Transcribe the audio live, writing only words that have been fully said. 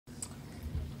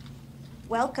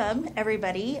Welcome,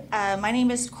 everybody. My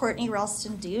name is Courtney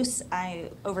Ralston-Deuce. I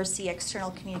oversee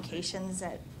external communications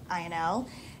at INL.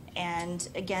 And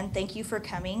again, thank you for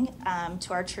coming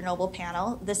to our Chernobyl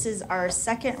panel. This is our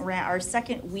second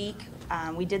week.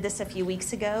 We did this a few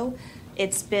weeks ago.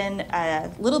 It's been a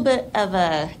little bit of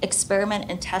an experiment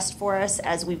and test for us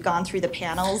as we've gone through the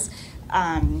panels.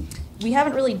 We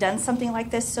haven't really done something like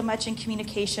this so much in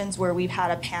communications where we've had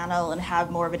a panel and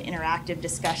have more of an interactive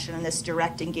discussion and this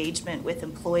direct engagement with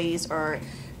employees or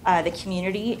the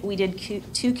community. We did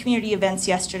two community events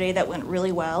yesterday that went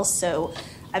really well. So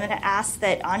I'm going to ask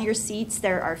that on your seats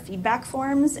there are feedback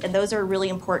forms, and those are really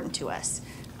important to us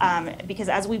because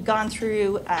as we've gone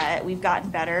through, we've gotten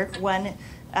better. One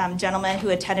gentleman who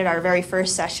attended our very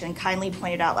first session kindly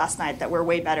pointed out last night that we're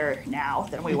way better now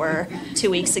than we were 2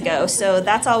 weeks ago. So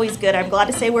that's always good. I'm glad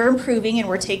to say we're improving and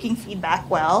we're taking feedback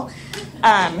well.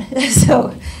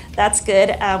 So that's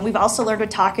good. We've also learned to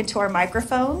talk into our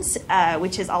microphones,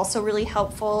 which is also really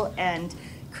helpful. And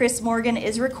Chris Morgan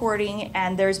is recording,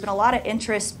 and there's been a lot of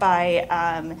interest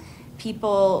by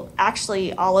people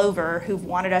actually all over who've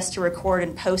wanted us to record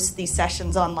and post these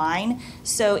sessions online.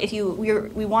 So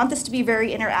we want this to be very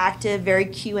interactive, very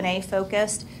Q&A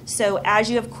focused. So as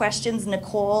you have questions,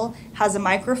 Nicole has a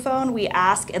microphone, we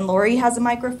ask, and Lori has a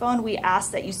microphone, we ask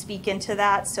that you speak into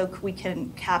that so we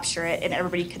can capture it and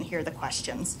everybody can hear the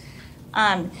questions.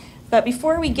 But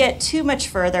before we get too much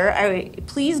further,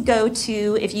 please go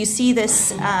to, if you see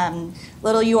this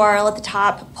little URL at the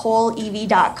top,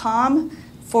 pollev.com/INLOD.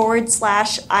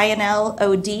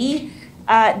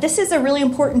 This is a really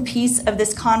important piece of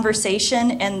this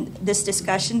conversation and this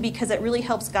discussion because it really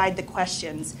helps guide the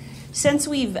questions. Since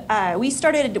we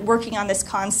started working on this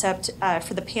concept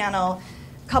for the panel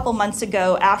a couple months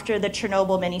ago after the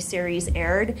Chernobyl miniseries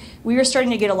aired, we were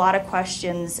starting to get a lot of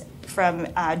questions from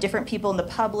different people in the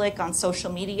public on social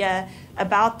media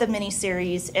about the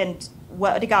miniseries and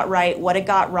what it got right, what it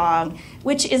got wrong,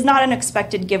 which is not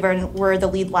unexpected given we're the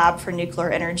lead lab for nuclear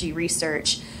energy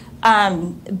research.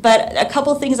 But a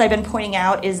couple things I've been pointing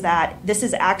out is that this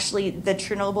is actually, the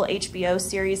Chernobyl HBO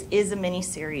series is a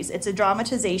mini-series. It's a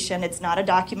dramatization, it's not a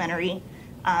documentary.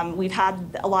 We've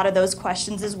had a lot of those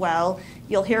questions as well.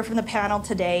 You'll hear from the panel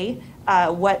today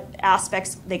what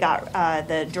aspects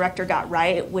the director got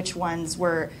right, which ones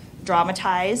were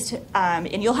dramatized,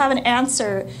 and you'll have an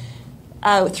answer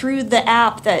through the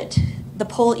app that the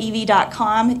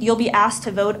pollev.com. You'll be asked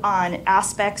to vote on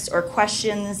aspects or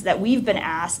questions that we've been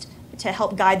asked to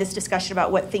help guide this discussion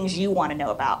about what things you want to know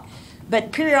about.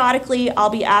 But periodically, I'll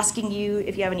be asking you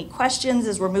if you have any questions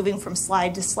as we're moving from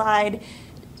slide to slide.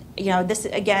 You know, this,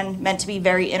 again, meant to be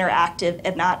very interactive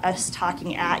and not us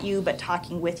talking at you, but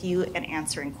talking with you and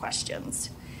answering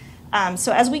questions.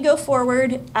 So as we go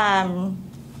forward, I'll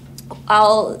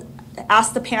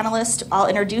ask the panelists, I'll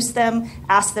introduce them,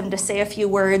 ask them to say a few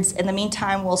words. In the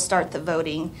meantime, we'll start the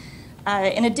voting.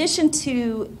 In addition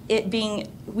to it being,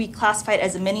 we classify it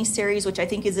as a mini-series, which I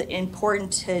think is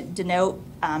important to denote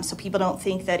so people don't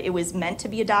think that it was meant to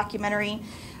be a documentary.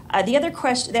 The other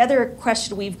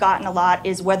question we've gotten a lot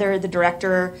is whether the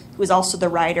director, who is also the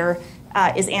writer,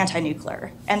 is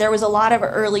anti-nuclear. And there was a lot of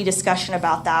early discussion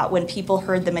about that when people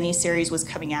heard the miniseries was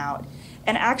coming out.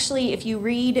 And actually, if you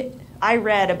read, I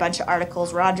read a bunch of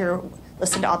articles. Roger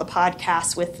listened to all the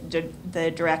podcasts with the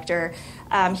director.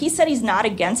 He said he's not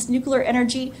against nuclear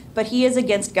energy, but he is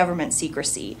against government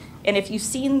secrecy. And if you've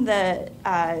seen the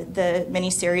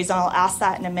miniseries, and I'll ask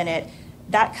that in a minute,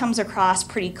 that comes across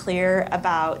pretty clear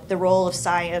about the role of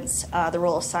science, the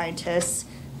role of scientists,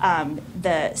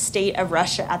 the state of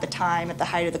Russia at the time, at the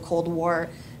height of the Cold War.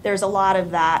 There's a lot of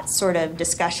that sort of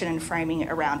discussion and framing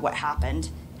around what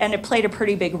happened. And it played a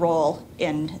pretty big role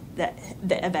in the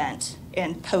event,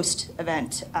 in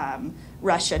post-event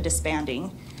Russia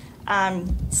disbanding.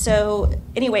 So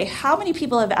anyway, how many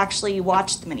people have actually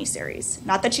watched the miniseries?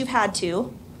 Not that you've had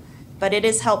to, but it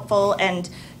is helpful. And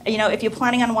you know, if you're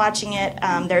planning on watching it,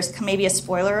 there's maybe a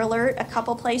spoiler alert a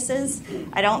couple places.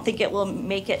 I don't think it will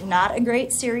make it not a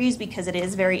great series because it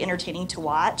is very entertaining to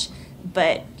watch.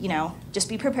 But you know, just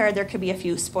be prepared. There could be a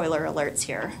few spoiler alerts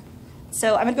here.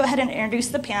 So I'm going to go ahead and introduce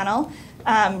the panel.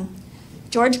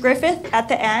 George Griffith at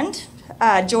the end.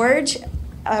 George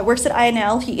works at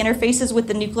INL. He interfaces with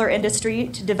the nuclear industry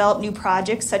to develop new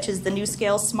projects such as the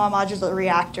NuScale small modular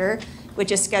reactor,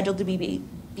 which is scheduled to be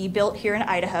built here in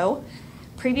Idaho.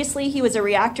 Previously, he was a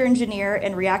reactor engineer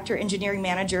and reactor engineering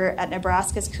manager at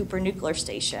Nebraska's Cooper Nuclear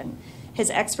Station. His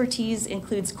expertise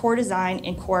includes core design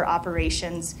and core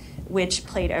operations, which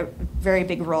played a very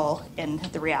big role in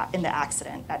the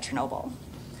accident at Chernobyl.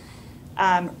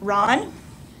 Ron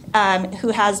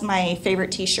who has my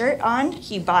favorite T-shirt on.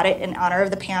 He bought it in honor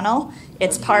of the panel.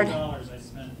 It's part. $2 I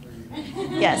spent for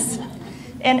you. Yes.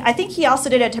 And I think he also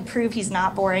did it to prove he's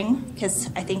not boring, because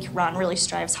I think Ron really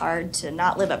strives hard to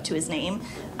not live up to his name.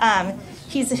 And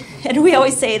we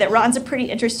always say that Ron's a pretty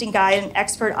interesting guy and an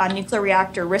expert on nuclear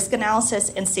reactor risk analysis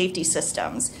and safety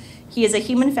systems. He is a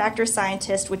human factor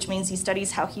scientist, which means he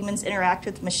studies how humans interact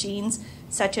with machines,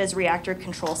 such as reactor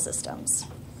control systems.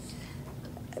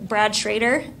 Brad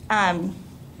Schrader, I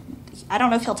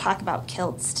don't know if he'll talk about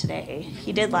kilts today.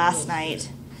 He did last night.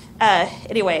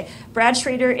 Anyway, Brad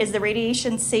Schrader is the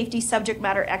radiation safety subject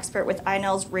matter expert with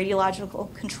INL's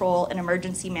Radiological Control and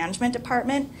Emergency Management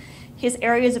Department. His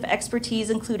areas of expertise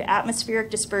include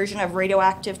atmospheric dispersion of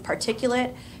radioactive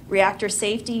particulate, reactor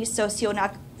safety,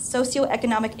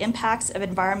 socioeconomic impacts of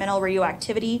environmental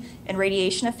radioactivity and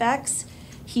radiation effects.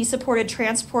 He supported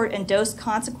transport and dose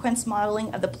consequence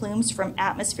modeling of the plumes from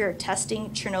atmospheric testing,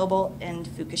 Chernobyl, and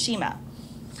Fukushima.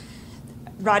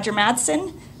 Roger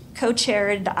Madsen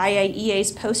co-chaired the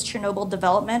IAEA's post-Chernobyl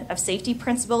development of safety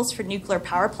principles for nuclear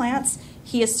power plants.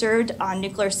 He has served on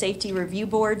nuclear safety review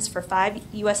boards for 5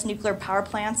 U.S. nuclear power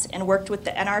plants and worked with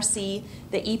the NRC,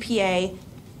 the EPA,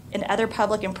 and other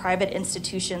public and private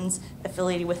institutions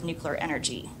affiliated with nuclear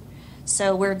energy.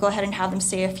 So we'll go ahead and have them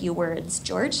say a few words.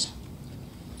 George?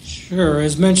 Sure.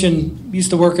 As mentioned, used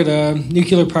to work at a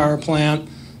nuclear power plant,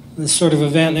 this sort of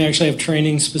event. They actually have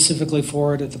training specifically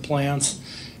for it at the plants.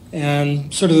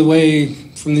 And sort of the way,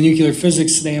 from the nuclear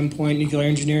physics standpoint, nuclear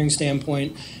engineering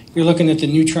standpoint, you're looking at the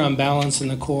neutron balance in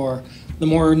the core. The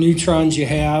more neutrons you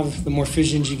have, the more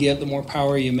fissions you get, the more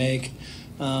power you make.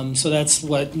 So that's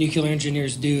what nuclear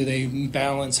engineers do. They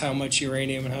balance how much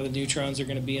uranium and how the neutrons are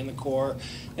going to be in the core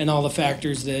and all the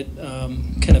factors that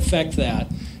can affect that.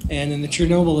 And in the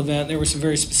Chernobyl event, there were some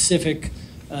very specific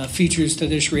features to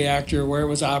this reactor, where it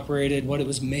was operated, what it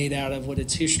was made out of, what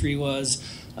its history was,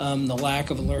 the lack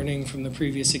of learning from the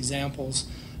previous examples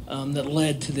that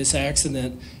led to this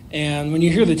accident. And when you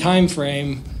hear the time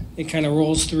frame, it kind of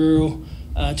rolls through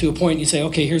to a point and you say,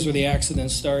 okay, here's where the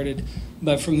accident started.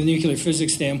 But from the nuclear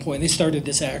physics standpoint, they started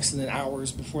this accident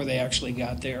hours before they actually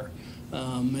got there.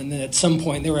 And then at some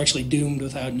point, they were actually doomed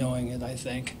without knowing it, I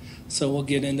think. So we'll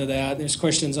get into that. There's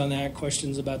questions on that,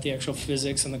 questions about the actual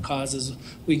physics and the causes.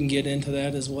 We can get into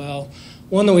that as well.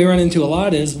 One that we run into a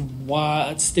lot is why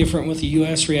it's different with the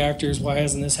U.S. reactors. Why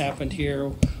hasn't this happened here?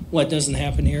 What doesn't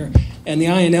happen here? And the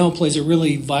INL plays a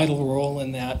really vital role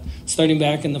in that, starting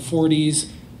back in the 40s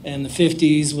and the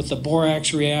 50s with the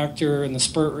borax reactor and the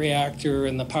SPURT reactor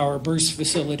and the power burst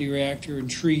facility reactor and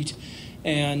TREAT,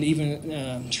 and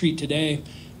even TREAT today.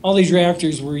 All these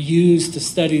reactors were used to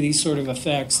study these sort of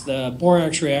effects. The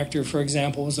borax reactor, for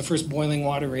example, was the first boiling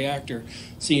water reactor.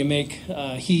 So you make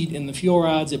heat in the fuel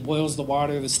rods, it boils the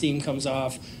water, the steam comes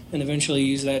off, and eventually you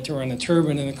use that to run the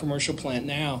turbine in a commercial plant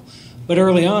now. But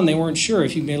early on, they weren't sure.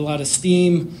 If you made a lot of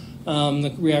steam,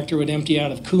 the reactor would empty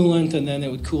out of coolant, and then it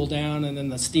would cool down, and then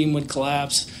the steam would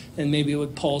collapse, and maybe it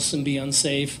would pulse and be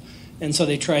unsafe. And so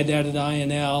they tried that at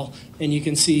INL, and you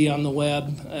can see on the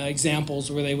web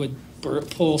examples where they would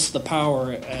pulse the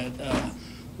power at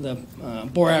the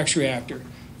borax reactor.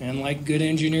 And like good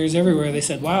engineers everywhere, they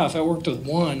said, wow, if I worked with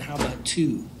 1, how about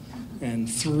 2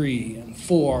 and 3 and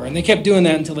 4? And they kept doing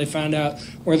that until they found out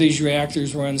where these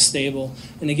reactors were unstable.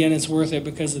 And again, it's worth it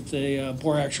because at the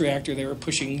borax reactor, they were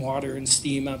pushing water and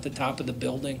steam out the top of the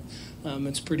building.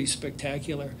 It's pretty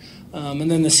spectacular. And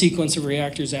then the sequence of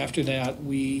reactors after that,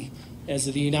 we, as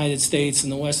the United States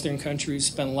and the Western countries,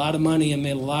 spent a lot of money and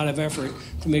made a lot of effort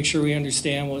to make sure we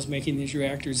understand what was making these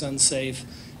reactors unsafe.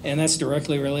 And that's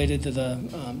directly related to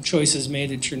the choices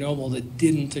made at Chernobyl that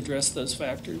didn't address those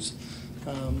factors.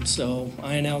 So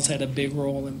INL's had a big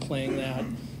role in playing that.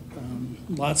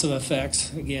 Lots of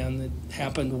effects, again, that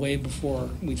happened way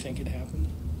before we think it happened.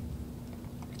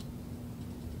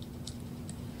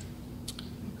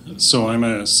 So I'm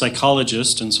a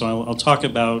psychologist, and so I'll talk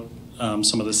about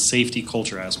some of the safety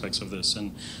culture aspects of this.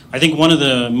 And I think one of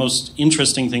the most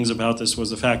interesting things about this was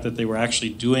the fact that they were actually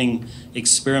doing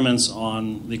experiments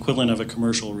on the equivalent of a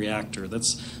commercial reactor.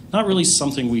 That's not really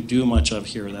something we do much of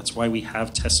here. That's why we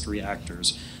have test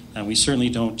reactors. And we certainly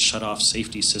don't shut off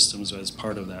safety systems as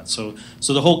part of that. So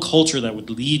the whole culture that would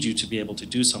lead you to be able to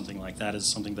do something like that is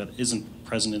something that isn't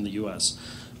present in the U.S.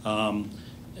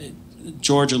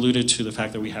 George alluded to the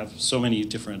fact that we have so many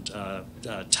different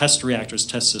test reactors,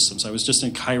 test systems. I was just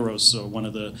in Kairos, one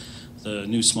of the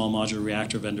new small modular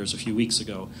reactor vendors a few weeks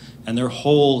ago, and their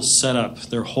whole setup,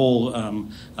 their whole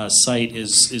site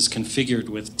is configured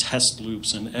with test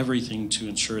loops and everything to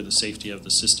ensure the safety of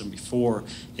the system before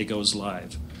it goes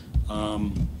live.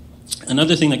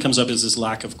 Another thing that comes up is this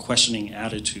lack of questioning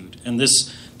attitude. And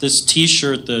this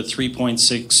T-shirt, the 3.6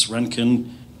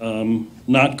 Roentgen,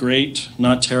 not great,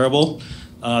 not terrible,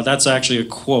 that's actually a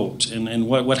quote. And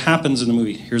what happens in the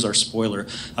movie, here's our spoiler,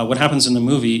 what happens in the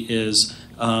movie is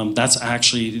that's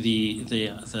actually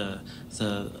the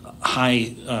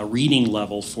high reading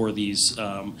level for these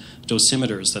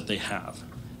dosimeters that they have.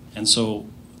 And so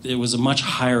it was a much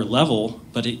higher level,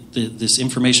 but this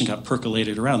information got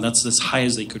percolated around. That's as high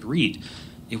as they could read.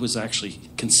 It was actually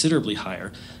considerably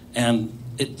higher. And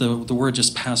the word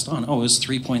just passed on. Oh, it was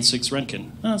 3.6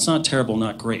 Roentgen. No, it's not terrible,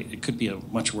 not great. It could be a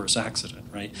much worse accident,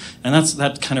 right? And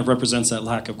that kind of represents that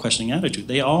lack of questioning attitude.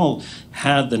 They all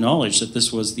had the knowledge that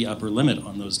this was the upper limit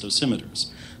on those dosimeters.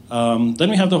 Then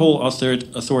we have the whole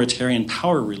authoritarian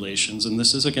power relations, and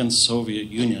this is against Soviet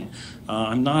Union.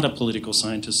 I'm not a political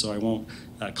scientist, so I won't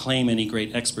claim any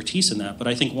great expertise in that, but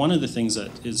I think one of the things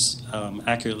that is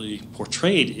accurately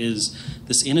portrayed is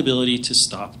this inability to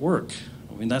stop work.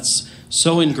 I mean, that's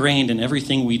so ingrained in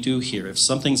everything we do here. If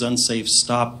something's unsafe,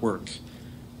 stop work.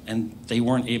 And they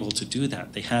weren't able to do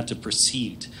that. They had to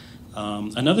proceed.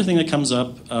 Another thing that comes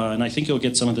up, and I think you'll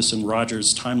get some of this in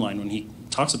Roger's timeline when he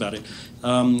talks about it,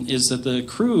 is that the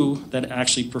crew that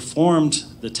actually performed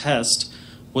the test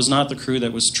was not the crew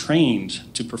that was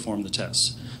trained to perform the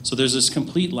test. So there's this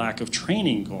complete lack of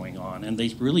training going on, and they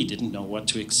really didn't know what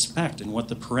to expect and what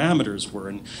the parameters were.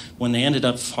 And when they ended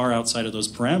up far outside of those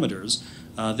parameters,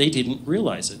 they didn't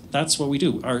realize it. That's what we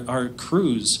do. Our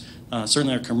crews,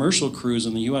 certainly our commercial crews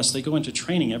in the US, they go into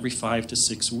training every 5 to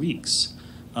 6 weeks.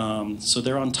 So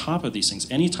they're on top of these things.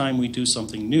 Anytime we do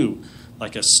something new,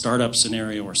 like a startup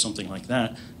scenario or something like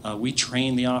that, we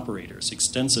train the operators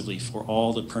extensively for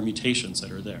all the permutations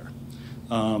that are there.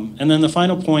 And then the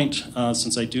final point,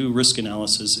 since I do risk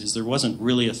analysis, is there wasn't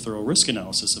really a thorough risk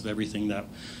analysis of everything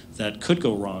that could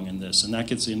go wrong in this, and that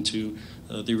gets into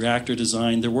the reactor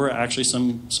design. There were actually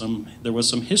there was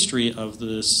some history of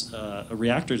this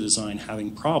reactor design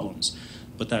having problems,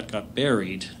 but that got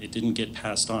buried. It didn't get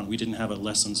passed on. We didn't have a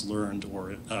lessons learned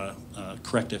or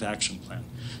corrective action plan.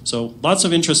 So lots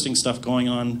of interesting stuff going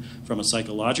on from a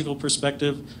psychological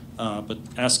perspective, but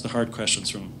ask the hard questions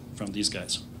from these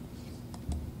guys.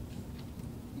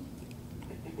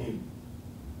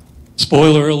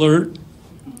 Spoiler alert,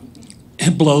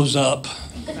 it blows up.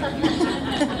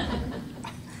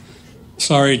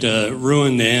 Sorry to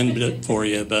ruin the end for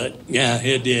you, but yeah,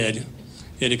 it did.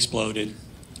 It exploded.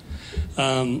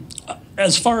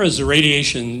 As far as the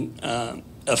radiation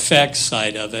effects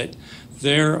side of it,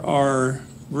 there are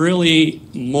really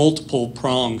multiple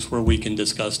prongs where we can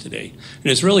discuss today. And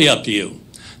it's really up to you.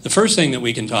 The first thing that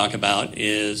we can talk about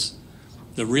is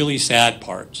the really sad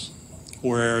parts,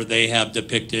 where they have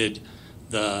depicted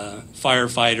the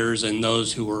firefighters and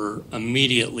those who were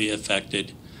immediately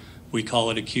affected. We call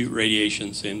it acute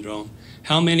radiation syndrome.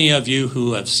 How many of you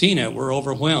who have seen it were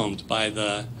overwhelmed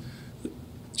by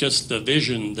just the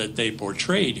vision that they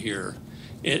portrayed here?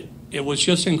 It was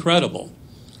just incredible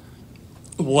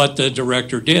what the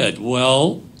director did.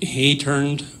 Well, he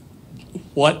turned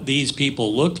what these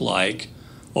people looked like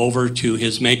over to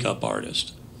his makeup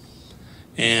artist.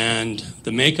 And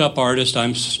the makeup artist,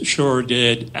 I'm sure,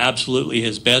 did absolutely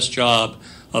his best job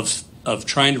of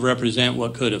trying to represent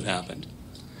what could have happened.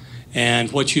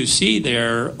 And what you see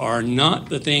there are not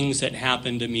the things that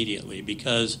happened immediately,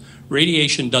 because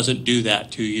radiation doesn't do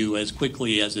that to you as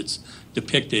quickly as it's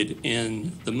depicted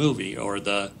in the movie or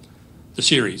the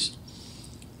series.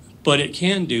 But it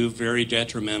can do very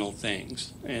detrimental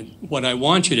things. And what I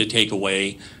want you to take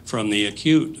away from the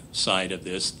acute side of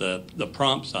this, the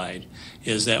prompt side,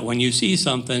 is that when you see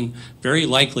something, very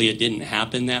likely it didn't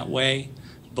happen that way,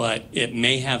 but it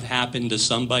may have happened to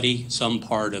somebody, some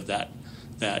part of that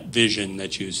vision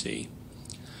that you see.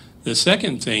 The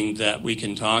second thing that we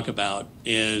can talk about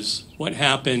is what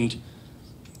happened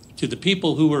to the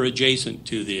people who were adjacent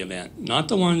to the event, not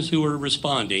the ones who were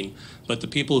responding, but the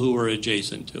people who were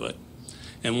adjacent to it.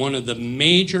 And one of the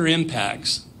major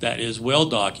impacts that is well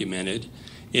documented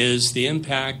is the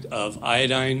impact of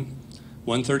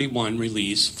iodine-131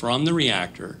 release from the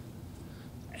reactor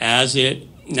as it.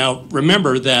 Now,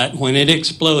 remember that when it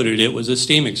exploded, it was a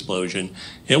steam explosion.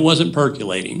 It wasn't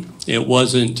percolating. It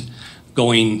wasn't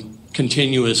going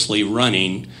continuously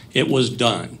running. It was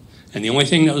done. And the only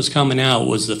thing that was coming out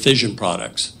was the fission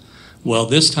products. Well,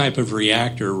 this type of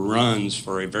reactor runs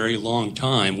for a very long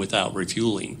time without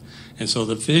refueling. And so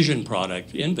the fission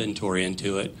product inventory in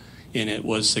it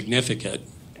was significant.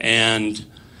 And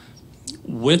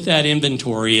with that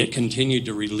inventory, it continued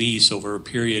to release over a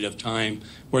period of time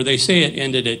where they say it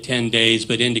ended at 10 days,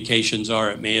 but indications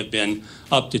are it may have been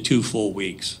up to 2 full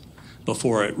weeks.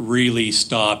 before it really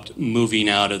stopped moving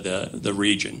out of the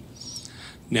region.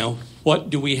 Now, what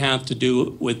do we have to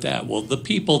do with that? Well, the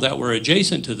people that were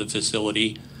adjacent to the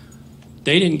facility,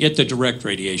 they didn't get the direct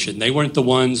radiation. They weren't the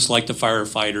ones like the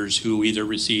firefighters who either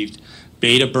received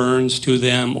beta burns to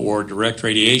them or direct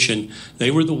radiation.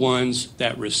 They were the ones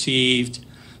that received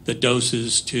the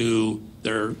doses to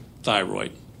their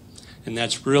thyroid. And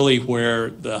that's really where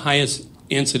the highest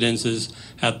incidences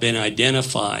have been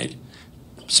identified,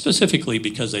 specifically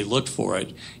because they looked for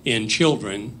it in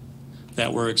children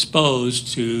that were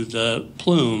exposed to the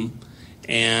plume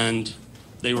and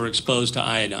they were exposed to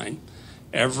iodine.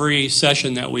 Every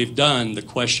session that we've done, the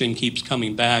question keeps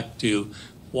coming back to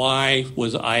why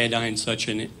was iodine such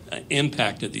an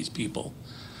impact of these people?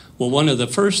 Well, one of the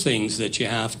first things that you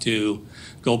have to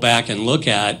go back and look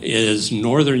at is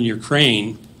northern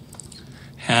Ukraine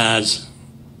has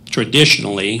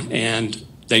traditionally, and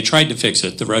they tried to fix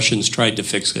it, the Russians tried to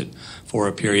fix it for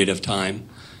a period of time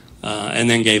and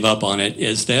then gave up on it,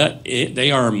 is that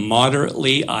they are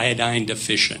moderately iodine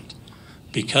deficient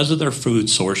because of their food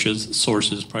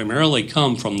sources primarily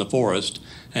come from the forest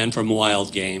and from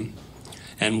wild game.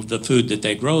 And the food that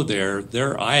they grow there,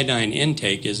 their iodine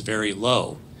intake is very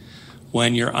low.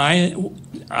 When your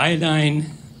iodine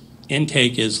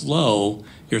intake is low,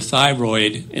 your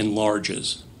thyroid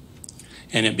enlarges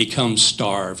and it becomes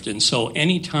starved. And so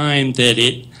anytime that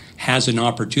it has an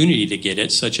opportunity to get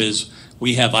it, such as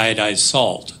we have iodized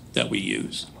salt that we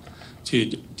use to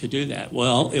do that,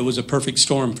 well, it was a perfect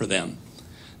storm for them.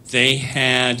 They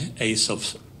had a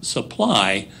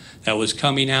supply that was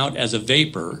coming out as a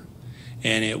vapor,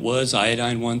 and it was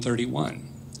iodine 131.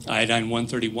 Iodine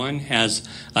 131 has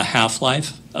a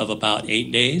half-life of about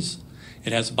 8 days.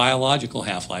 It has a biological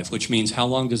half-life, which means how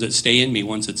long does it stay in me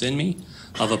once it's in me?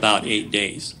 Of about 8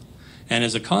 days. And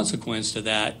as a consequence to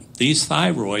that, these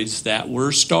thyroids that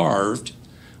were starved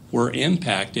were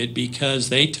impacted because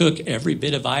they took every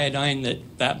bit of iodine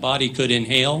that body could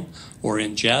inhale or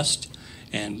ingest,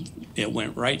 and it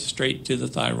went right straight to the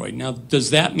thyroid. Now,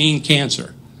 does that mean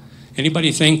cancer?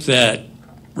 Anybody think that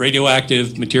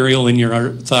radioactive material in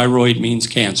your thyroid means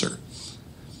cancer?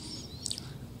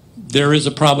 There is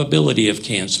a probability of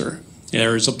cancer.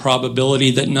 There is a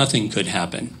probability that nothing could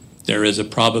happen. There is a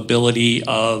probability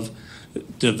of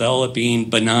developing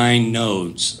benign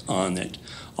nodes on it.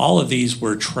 All of these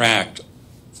were tracked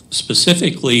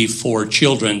specifically for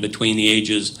children between the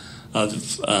ages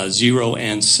of 0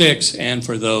 and 6, and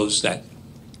for those that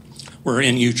were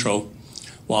in utero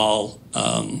while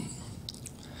the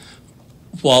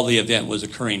event was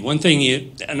occurring.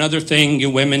 Another thing you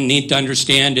women need to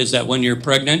understand is that when you're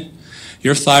pregnant,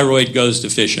 your thyroid goes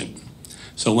deficient.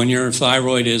 So when your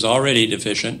thyroid is already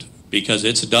deficient, because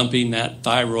it's dumping that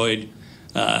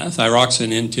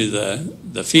thyroxine into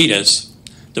the fetus,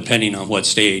 depending on what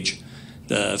stage,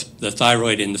 the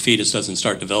thyroid in the fetus doesn't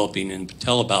start developing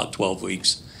until about 12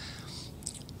 weeks.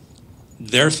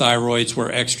 Their thyroids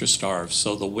were extra starved.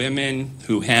 So the women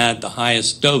who had the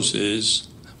highest doses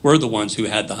were the ones who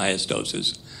had the highest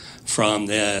doses from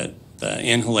the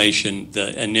inhalation,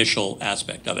 the initial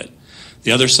aspect of it.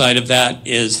 The other side of that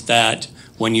is that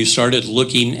when you started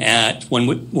looking at,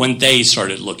 when they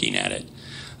started looking at it,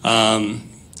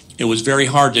 it was very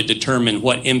hard to determine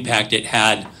what impact it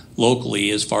had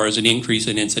locally as far as an increase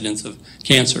in incidence of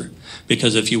cancer.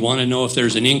 Because if you want to know if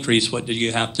there's an increase, what do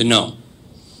you have to know?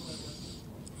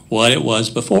 What it was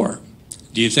before.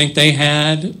 Do you think they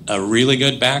had a really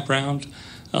good background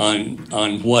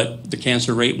on what the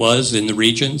cancer rate was in the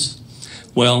regions?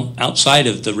 Well, outside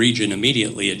of the region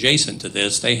immediately adjacent to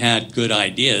this, they had good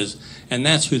ideas, and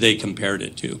that's who they compared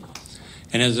it to.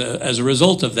 And as a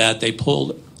result of that, they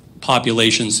pulled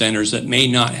population centers that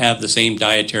may not have the same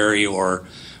dietary or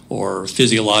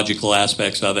physiological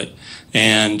aspects of it,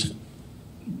 and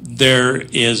there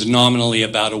is nominally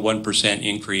about a 1%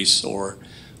 increase or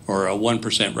a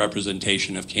 1%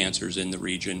 representation of cancers in the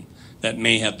region that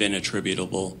may have been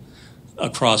attributable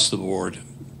across the board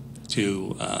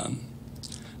to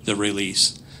the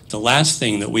release. The last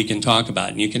thing that we can talk about,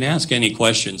 and you can ask any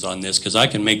questions on this because I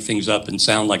can make things up and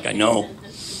sound like I know.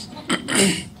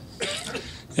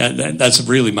 That's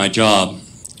really my job.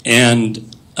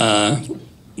 And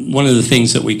one of the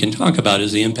things that we can talk about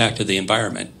is the impact of the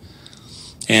environment.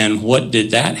 And what did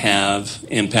that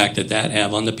impact did that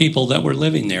have on the people that were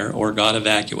living there or got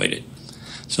evacuated?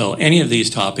 So any of these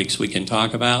topics we can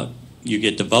talk about. You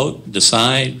get to vote,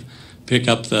 decide,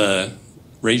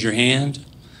 raise your hand,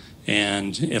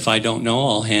 and if I don't know,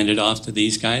 I'll hand it off to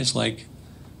these guys like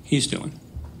he's doing.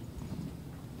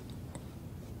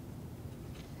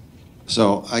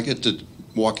 So I get to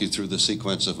walk you through the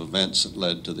sequence of events that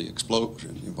led to the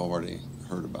explosion you've already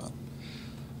heard about.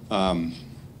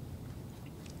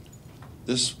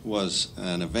 This was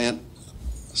an event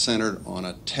centered on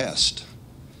a test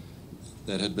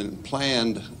that had been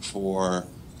planned for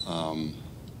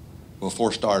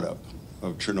before startup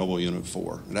of Chernobyl Unit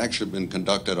 4. It had actually been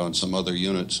conducted on some other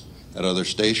units at other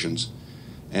stations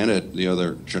and at the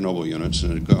other Chernobyl units,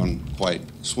 and it had gone quite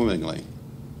swimmingly.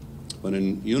 But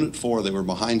in Unit 4, they were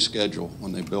behind schedule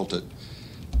when they built it,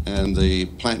 and the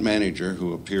plant manager,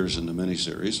 who appears in the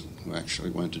miniseries, who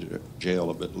actually went to jail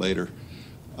a bit later,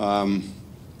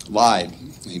 lied.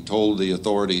 He told the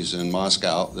authorities in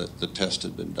Moscow that the test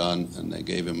had been done, and they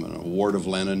gave him an award of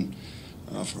Lenin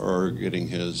for getting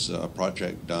his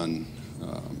project done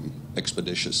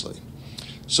expeditiously.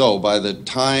 So by the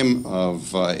time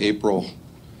of April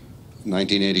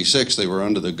 1986, they were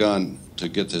under the gun to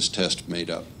get this test made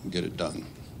up and get it done.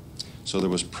 So there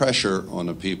was pressure on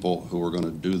the people who were going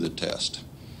to do the test.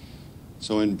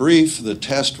 So in brief, the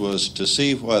test was to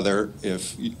see whether,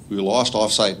 if we lost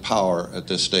off-site power at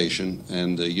this station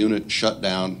and the unit shut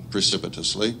down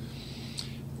precipitously,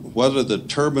 whether the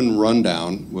turbine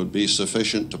rundown would be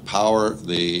sufficient to power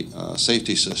the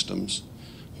safety systems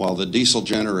while the diesel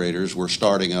generators were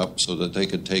starting up so that they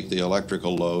could take the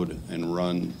electrical load and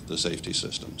run the safety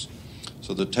systems.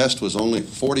 So the test was only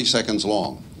 40 seconds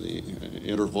long, the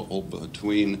interval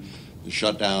between the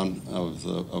shutdown of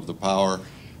the power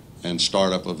and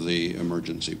startup of the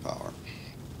emergency power.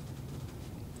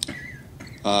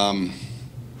 I'm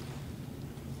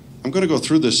going to go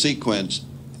through the sequence,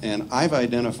 and I've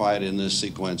identified in this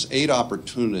sequence 8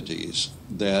 opportunities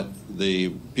that the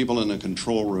people in the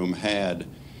control room had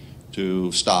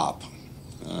to stop,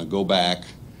 go back,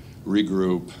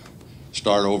 regroup,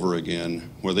 start over again,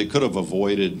 where they could have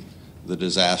avoided the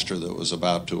disaster that was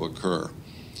about to occur.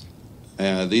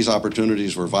 These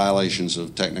opportunities were violations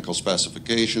of technical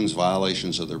specifications,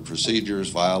 violations of their procedures,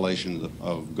 violations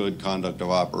of good conduct of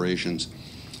operations,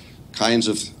 kinds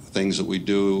of things that we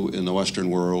do in the Western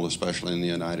world, especially in the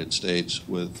United States,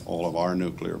 with all of our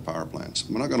nuclear power plants.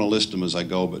 I'm not going to list them as I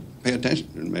go, but pay attention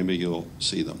and maybe you'll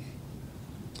see them.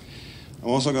 I'm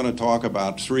also going to talk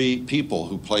about 3 people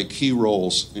who play key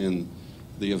roles in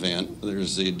the event.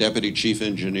 There's the deputy chief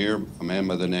engineer, a man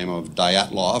by the name of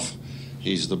Dyatlov.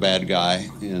 He's the bad guy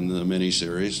in the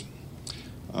miniseries.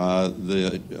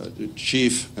 The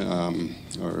chief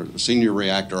or senior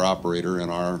reactor operator in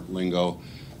our lingo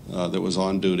that was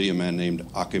on duty, a man named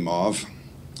Akimov,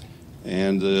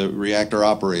 and the reactor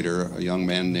operator, a young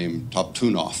man named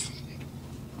Toptunov.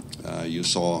 You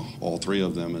saw all 3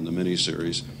 of them in the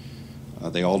miniseries.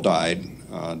 They all died.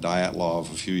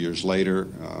 Dyatlov a few years later,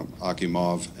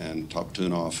 Akimov and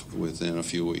Toptunov within a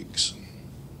few weeks.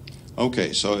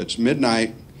 Okay, so it's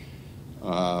midnight,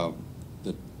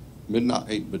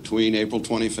 midnight between April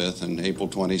 25th and April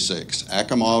 26th.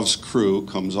 Akimov's crew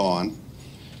comes on,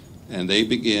 and they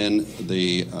begin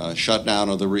the shutdown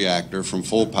of the reactor from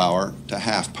full power to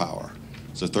half power.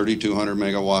 It's a 3,200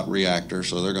 megawatt reactor,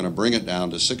 so they're going to bring it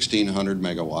down to 1,600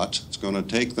 megawatts. It's going to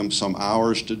take them some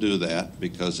hours to do that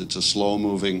because it's a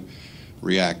slow-moving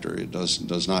reactor. It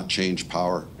does not change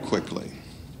power quickly.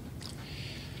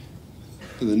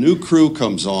 The new crew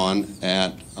comes on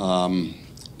at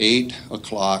 8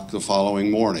 o'clock the following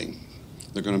morning.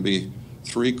 There are going to be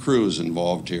 3 crews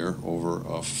involved here over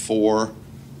a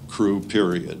 4-crew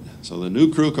period. So the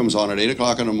new crew comes on at 8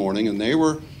 o'clock in the morning, and they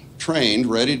were trained,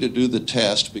 ready to do the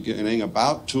test beginning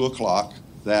about 2 o'clock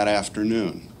that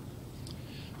afternoon.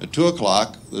 At 2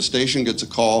 o'clock, the station gets a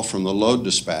call from the load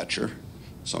dispatcher,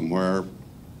 somewhere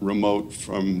remote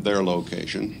from their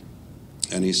location,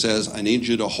 and he says, I need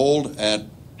you to hold at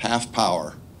half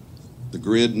power. The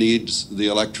grid needs the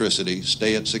electricity.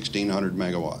 Stay at 1,600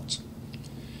 megawatts.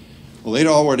 Well, they'd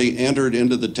already entered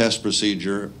into the test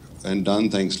procedure and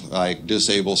done things like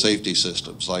disable safety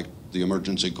systems, like the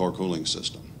emergency core cooling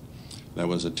system. That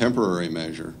was a temporary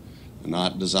measure,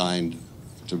 not designed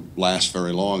to last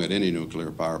very long at any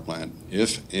nuclear power plant,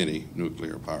 if any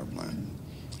nuclear power plant.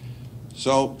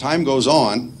 So time goes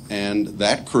on, and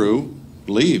that crew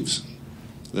leaves.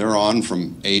 They're on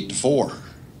from 8 to 4.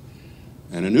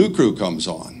 And a new crew comes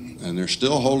on, and they're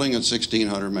still holding at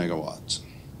 1,600 megawatts.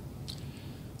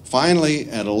 Finally,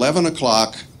 at 11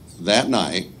 o'clock that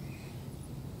night,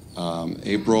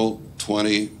 April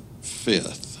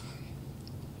 25th,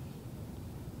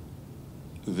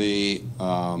 the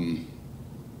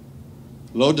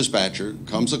load dispatcher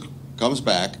comes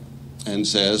back and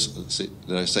says,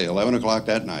 did I say 11 o'clock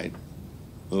that night?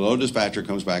 The load dispatcher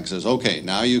comes back and says, okay,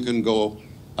 now you can go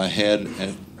ahead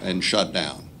and shut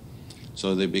down.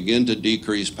 So they begin to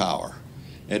decrease power.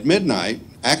 At midnight,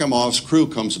 Akimov's crew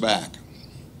comes back.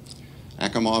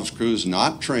 Akimov's crew is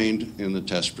not trained in the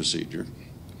test procedure.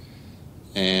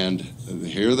 And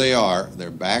here they are.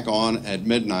 They're back on at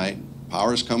midnight.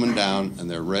 Power's coming down, and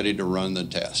they're ready to run the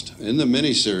test. In the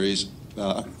miniseries,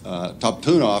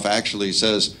 Toptunov actually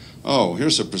says, oh,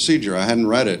 here's a procedure. I hadn't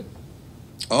read it.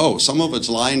 Oh, some of it's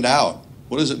lined out.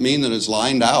 What does it mean that it's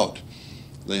lined out?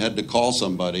 They had to call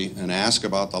somebody and ask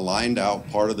about the lined out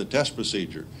part of the test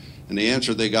procedure. And the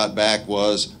answer they got back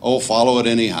was, oh, follow it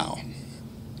anyhow,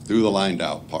 through the lined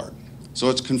out part. So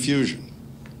it's confusion.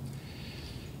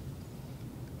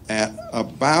 At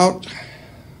about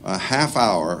a half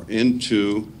hour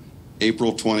into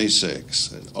April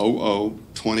 26, at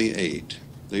 00:28,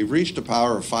 they reached a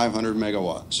power of 500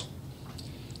 megawatts.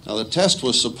 Now the test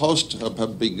was supposed to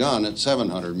have begun at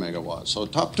 700 megawatts, so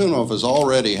Toptunov is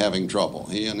already having trouble.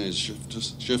 He and his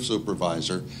shift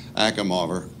supervisor, Akimov,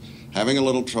 are having a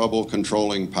little trouble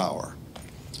controlling power.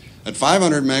 At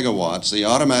 500 megawatts, the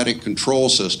automatic control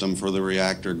system for the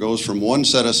reactor goes from one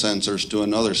set of sensors to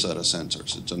another set of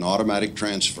sensors. It's an automatic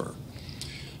transfer.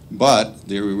 But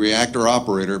the reactor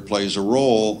operator plays a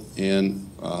role in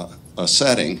a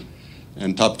setting,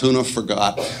 and Toptunov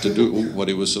forgot to do what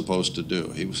he was supposed to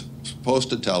do. He was supposed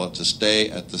to tell it to stay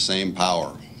at the same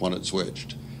power when it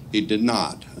switched. He did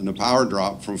not, and the power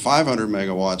dropped from 500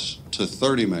 megawatts to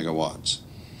 30 megawatts.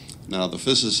 Now, the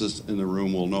physicists in the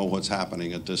room will know what's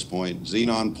happening at this point.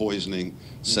 Xenon poisoning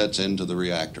sets into the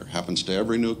reactor. Happens to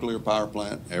every nuclear power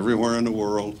plant, everywhere in the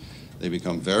world. They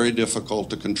become very difficult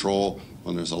to control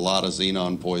when there's a lot of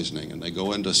xenon poisoning, and they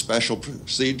go into special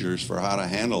procedures for how to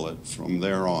handle it from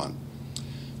there on.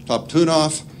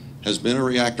 Toptunov has been a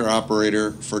reactor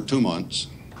operator for 2 months.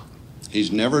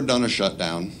 He's never done a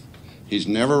shutdown. He's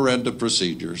never read the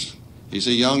procedures. He's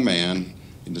a young man.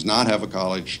 He does not have a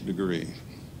college degree.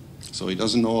 So he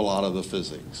doesn't know a lot of the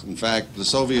physics. In fact, the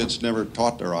Soviets never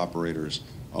taught their operators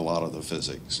a lot of the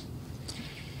physics.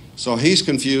 So he's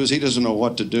confused. He doesn't know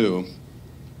what to do.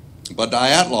 But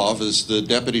Dyatlov is the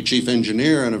deputy chief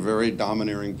engineer and a very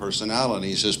domineering personality.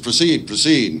 He says, proceed,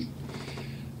 proceed,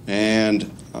 and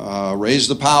raise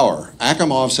the power.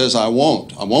 Akimov says, I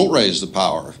won't raise the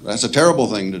power. That's a terrible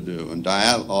thing to do. And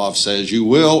Dyatlov says, you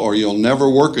will or you'll never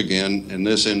work again in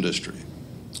this industry.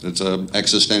 It's an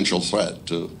existential threat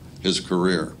to his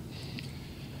career.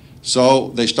 So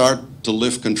they start to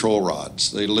lift control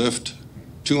rods. They lift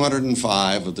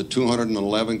 205 of the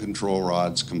 211 control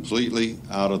rods completely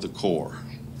out of the core.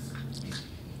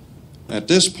 At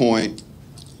this point,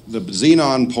 the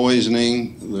xenon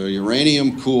poisoning, the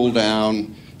uranium cool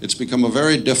down, it's become a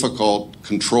very difficult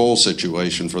control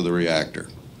situation for the reactor.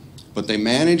 But they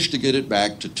managed to get it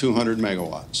back to 200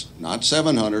 megawatts. Not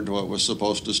 700, what was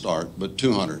supposed to start, but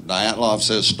 200. Dyatlov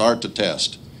says, start the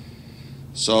test.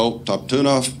 So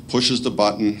Toptunov pushes the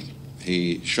button.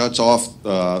 He shuts off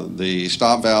the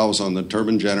stop valves on the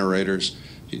turbine generators.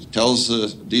 He tells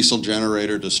the diesel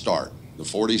generator to start. The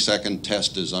 40-second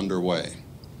test is underway.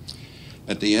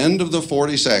 At the end of the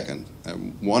 40-second, at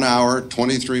 1 hour,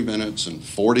 23 minutes, and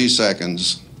 40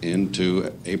 seconds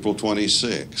into April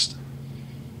 26th,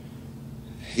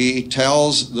 he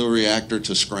tells the reactor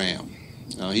to scram.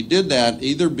 Now, he did that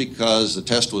either because the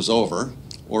test was over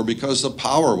or because the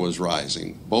power was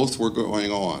rising. Both were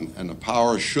going on, and the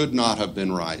power should not have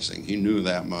been rising. He knew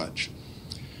that much.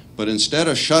 But instead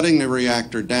of shutting the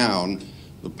reactor down,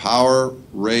 the power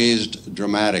raised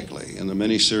dramatically. In the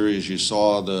miniseries, you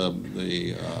saw the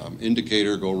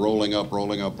indicator go rolling up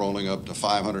to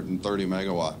 530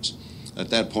 megawatts. At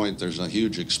that point, there's a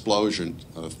huge explosion,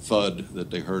 a thud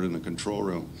that they heard in the control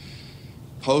room.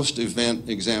 Post-event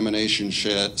examination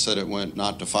said it went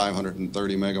not to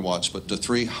 530 megawatts, but to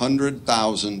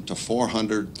 300,000 to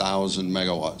 400,000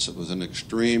 megawatts. It was an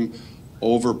extreme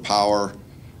overpower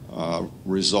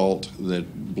result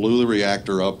that blew the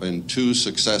reactor up in 2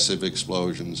 successive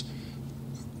explosions,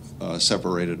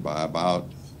 separated by about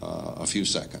a few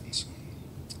seconds.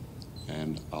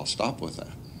 And I'll stop with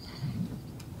that.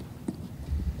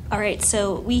 All right,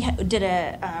 so we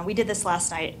did this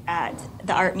last night at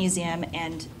the Art Museum,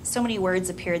 and so many words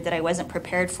appeared that I wasn't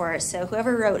prepared for. So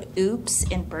whoever wrote "oops"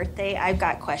 in birthday, I've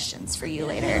got questions for you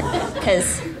later,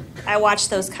 because I watched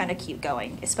those kind of keep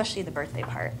going, especially the birthday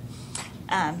part.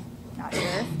 Not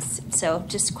sure, so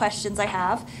just questions I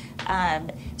have.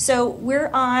 So we're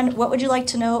on. What would you like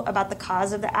to know about the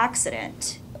cause of the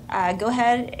accident? Go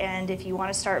ahead, and if you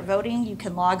want to start voting, you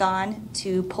can log on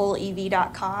to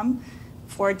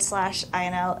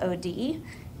pollev.com/INLOD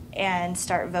and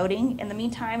start voting. In the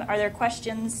meantime, are there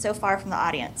questions so far from the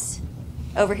audience?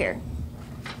 Over here.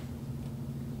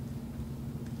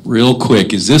 Real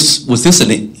quick, was this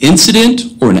an incident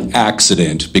or an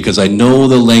accident? Because I know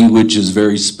the language is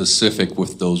very specific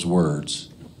with those words.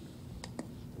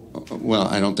 Well,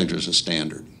 I don't think there's a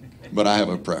standard, but I have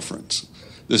a preference.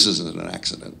 This isn't an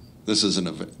accident. This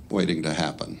isn't waiting to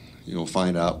happen. You'll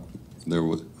find out there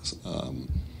was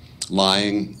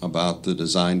lying about the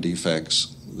design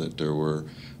defects, that there were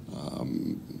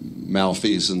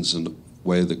malfeasance in the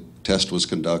way the test was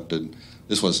conducted.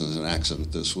 This wasn't an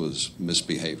accident. This was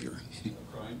misbehavior.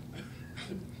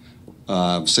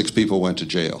 6 people went to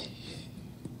jail.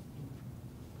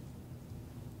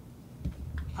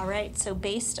 All right, so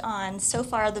based on so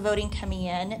far the voting coming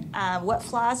in, what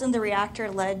flaws in the reactor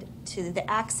led to the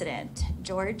accident?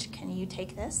 George, can you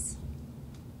take this?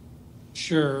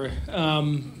 Sure.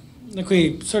 Like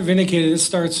we sort of indicated, it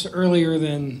starts earlier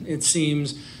than it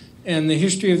seems. And the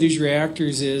history of these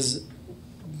reactors is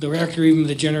the reactor, even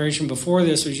the generation before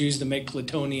this, was used to make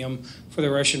plutonium for the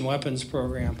Russian weapons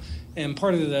program. And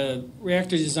part of the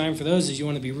reactor design for those is you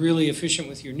want to be really efficient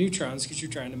with your neutrons because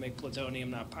you're trying to make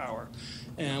plutonium, not power.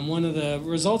 And one of the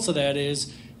results of that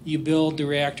is you build the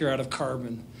reactor out of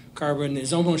carbon. Carbon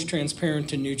is almost transparent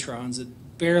to neutrons. It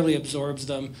barely absorbs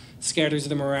them, scatters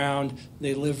them around.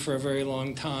 They live for a very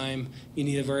long time. You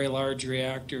need a very large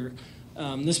reactor.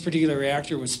 This particular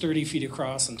reactor was 30 feet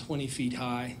across and 20 feet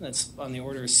high. That's on the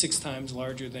order of 6 times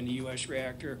larger than a U.S.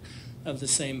 reactor of the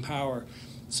same power.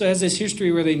 So it has this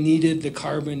history where they needed the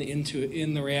carbon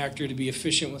in the reactor to be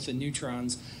efficient with the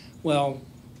neutrons. Well,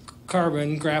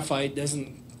 carbon, graphite,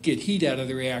 doesn't get heat out of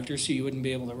the reactor, so you wouldn't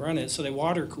be able to run it, so they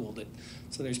water cooled it.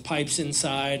 So there's pipes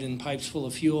inside and pipes full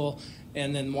of fuel,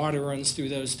 and then water runs through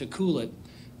those to cool it.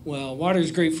 Well, water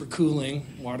is great for cooling.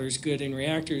 Water is good in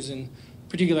reactors in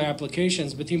particular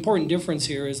applications, but the important difference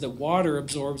here is that water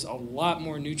absorbs a lot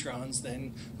more neutrons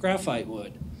than graphite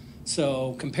would.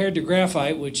 So compared to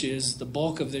graphite, which is the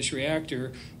bulk of this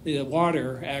reactor, the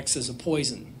water acts as a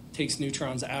poison, takes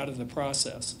neutrons out of the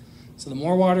process. So the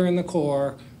more water in the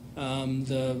core,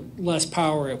 the less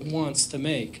power it wants to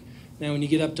make. Now when you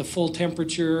get up to full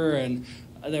temperature and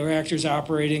the reactor's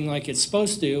operating like it's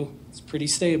supposed to, it's pretty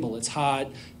stable. It's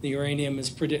hot. The uranium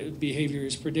behavior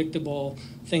is predictable.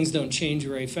 Things don't change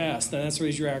very fast. And that's where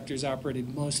these reactors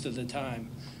operated most of the time.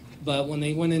 But when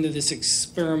they went into this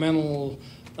experimental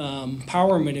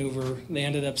power maneuver, they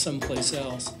ended up someplace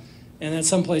else. And that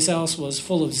someplace else was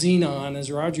full of xenon, as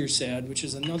Roger said, which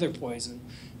is another poison.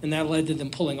 And that led to them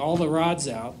pulling all the rods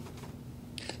out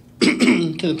to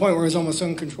the point where it was almost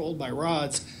uncontrolled by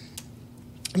rods.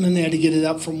 And then they had to get it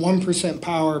up from 1%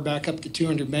 power back up to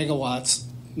 200 megawatts,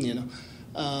 you know.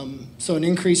 So an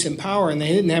increase in power, and they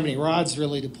didn't have any rods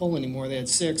really to pull anymore. They had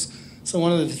 6. So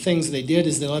one of the things they did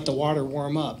is they let the water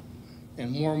warm up.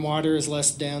 And warm water is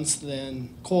less dense than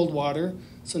cold water,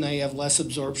 so now you have less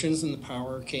absorptions and the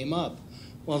power came up.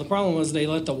 Well, the problem was they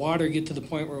let the water get to the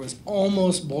point where it was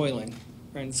almost boiling.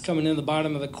 Right? It's coming in the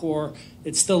bottom of the core.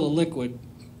 It's still a liquid,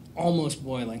 almost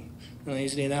boiling. And I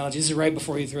use the analogy, this is right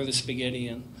before you throw the spaghetti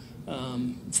in.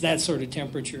 It's that sort of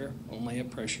temperature, only at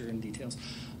pressure and details.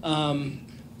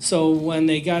 So when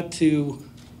they got to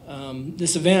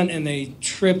this event and they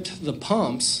tripped the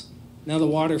pumps, now the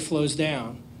water flows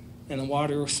down and the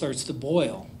water starts to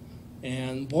boil.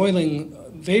 And boiling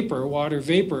vapor, water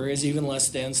vapor, is even less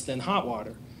dense than hot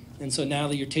water. And so now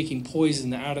that you're taking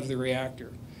poison out of the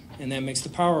reactor, and that makes the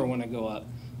power want to go up.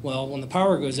 Well, when the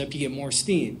power goes up, you get more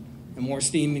steam. And more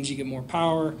steam means you get more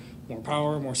power,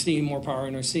 more steam, more power,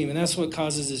 and more steam. And that's what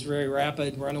causes this very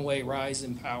rapid runaway rise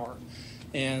in power.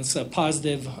 And it's a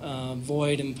positive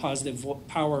void and positive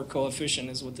power coefficient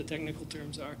is what the technical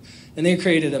terms are. And they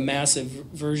created a massive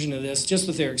version of this just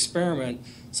with their experiment.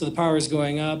 So the power is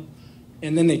going up,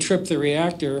 and then they trip the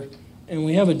reactor. And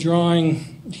we have a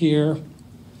drawing here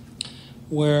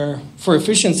where, for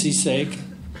efficiency's sake,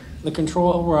 the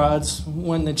control rods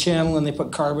went in the channel and they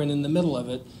put carbon in the middle of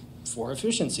it for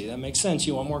efficiency. That makes sense.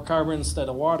 You want more carbon instead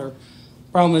of water.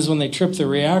 Problem is when they trip the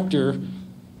reactor,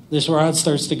 this rod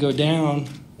starts to go down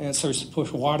and it starts to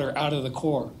push water out of the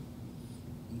core.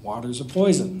 Water's a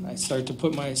poison. I start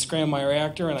to scram my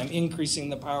reactor and I'm increasing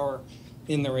the power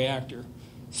in the reactor.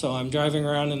 So I'm driving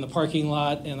around in the parking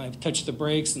lot and I've touched the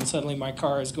brakes and suddenly my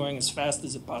car is going as fast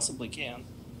as it possibly can.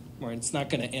 Right? It's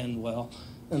not going to end well.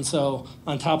 And so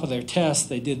on top of their test,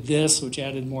 they did this, which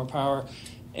added more power.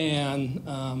 And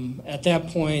at that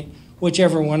point,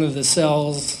 whichever one of the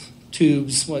cells,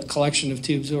 tubes, what collection of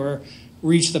tubes were,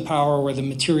 reached the power where the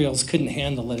materials couldn't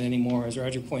handle it anymore. As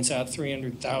Roger points out,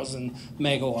 300,000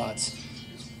 megawatts.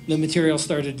 The material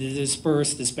started to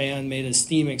disperse. This band made a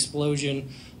steam explosion.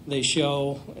 They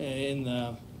show in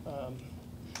the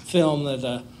film that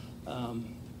the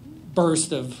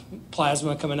burst of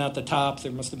plasma coming out the top.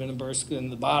 There must have been a burst in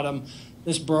the bottom.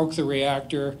 This broke the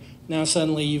reactor. Now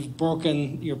suddenly you've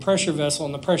broken your pressure vessel,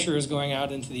 and the pressure is going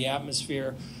out into the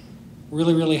atmosphere.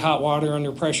 Really, really hot water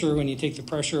under pressure, when you take the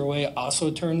pressure away,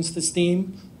 also turns to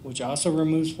steam, which also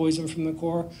removes poison from the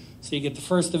core. So you get the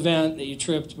first event that you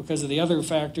tripped because of the other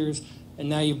factors, and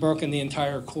now you've broken the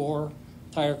entire core.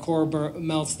 Entire core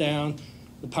melts down.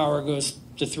 The power goes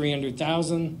to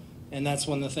 300,000, and that's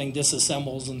when the thing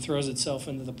disassembles and throws itself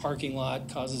into the parking lot,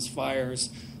 causes fires,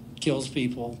 kills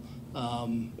people.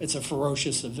 It's a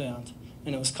ferocious event,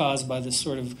 and it was caused by this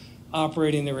sort of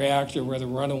operating the reactor where the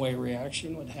runaway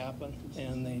reaction would happen.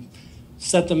 And they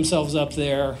set themselves up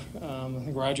there. I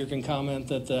think Roger can comment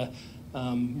that the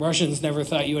Russians never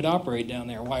thought you would operate down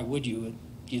there. Why would you?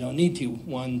 You don't need to.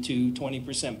 1 to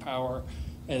 20% power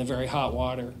at a very hot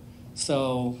water.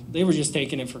 So they were just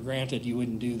taking it for granted you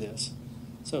wouldn't do this.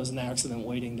 So it was an accident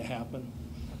waiting to happen.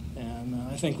 And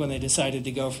I think when they decided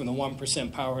to go from the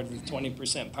 1% power to the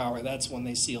 20% power, that's when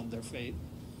they sealed their fate.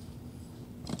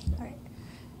 All right.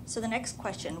 So the next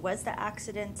question, was the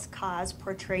accident's cause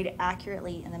portrayed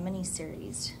accurately in the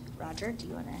miniseries? Roger, do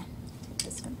you want to take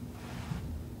this one?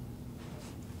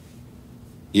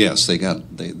 Yes, they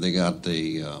got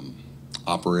the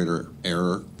operator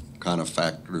error kind of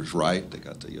factors right. They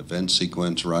got the event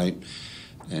sequence right,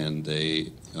 and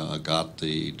they got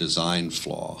the design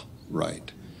flaw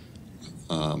right.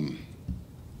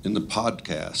 In the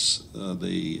podcasts,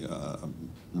 the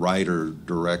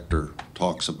writer-director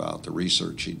talks about the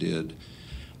research he did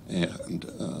and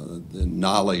the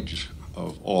knowledge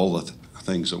of all the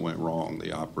things that went wrong,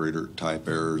 the operator-type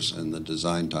errors and the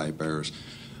design-type errors,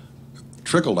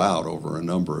 trickled out over a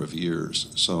number of years.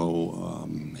 So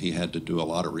he had to do a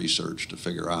lot of research to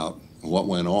figure out what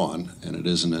went on, and it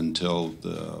isn't until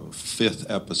the 5th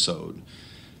episode,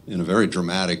 in a very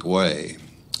dramatic way,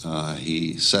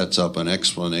 he sets up an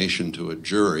explanation to a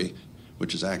jury,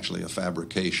 which is actually a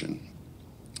fabrication.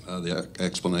 The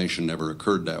explanation never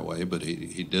occurred that way, but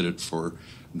he did it for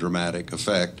dramatic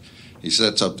effect. He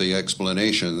sets up the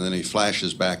explanation, and then he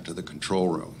flashes back to the control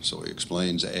room. So he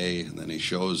explains A, and then he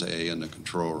shows A in the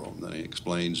control room. Then he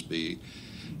explains B,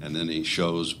 and then he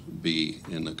shows B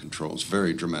in the control. It's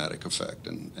very dramatic effect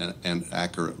and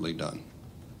accurately done.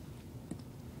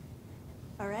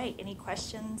 All right, any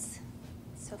questions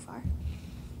so far?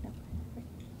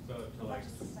 No.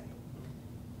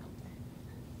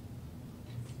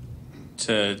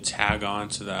 To tag on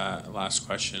to that last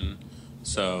question,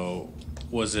 so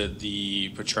was it the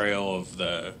portrayal of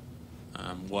the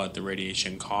what the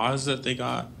radiation caused that they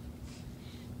got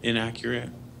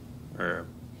inaccurate, or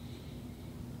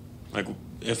like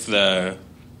if the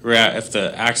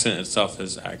accident itself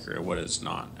is accurate, what is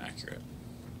not accurate?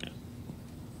 Yeah.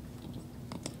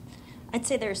 I'd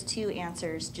say there's two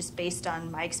answers just based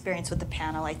on my experience with the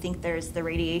panel. I think there's the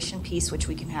radiation piece, which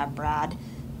we can have Brad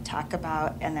talk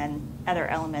about, and then other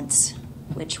elements,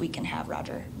 which we can have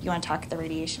Roger. You want to talk the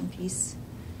radiation piece?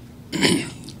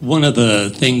 One of the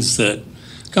things that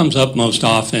comes up most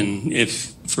often,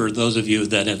 if for those of you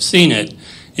that have seen it,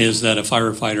 is that a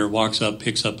firefighter walks up,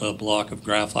 picks up a block of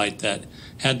graphite that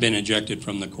had been ejected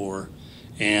from the core.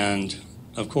 And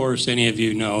of course, any of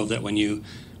you know that when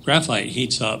graphite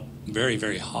heats up very,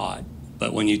 very hot,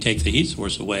 but when you take the heat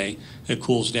source away, it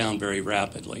cools down very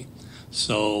rapidly.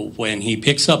 So when he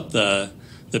picks up the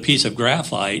piece of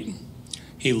graphite,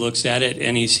 he looks at it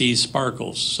and he sees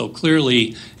sparkles. So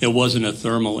clearly it wasn't a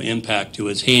thermal impact to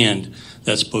his hand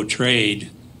that's portrayed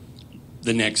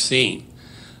the next scene.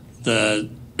 The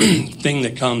thing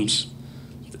that comes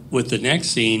with the next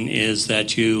scene is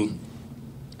that you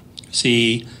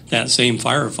see that same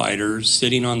firefighter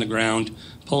sitting on the ground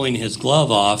pulling his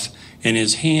glove off and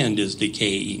his hand is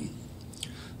decaying.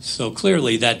 So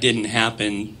clearly that didn't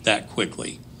happen that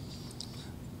quickly.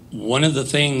 One of the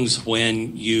things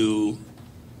when you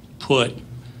put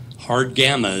hard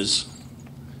gamma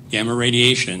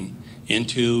radiation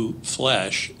into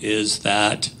flesh is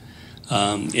that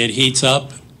it heats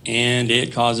up and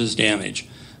it causes damage.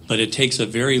 But it takes a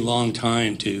very long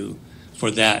time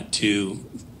for that to,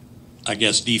 I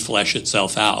guess, deflesh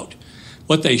itself out.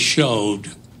 What they showed,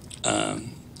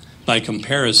 by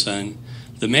comparison,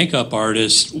 the makeup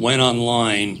artist went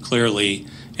online clearly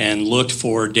and looked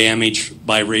for damage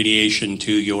by radiation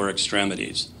to your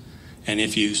extremities. And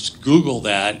if you Google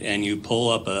that and you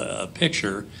pull up a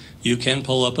picture, you can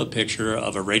pull up a picture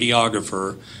of a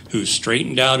radiographer who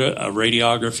straightened out a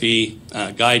radiography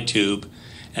guide tube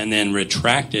and then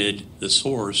retracted the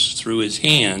source through his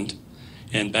hand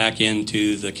and back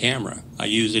into the camera. I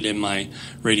use it in my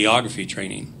radiography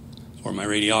training for my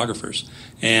radiographers.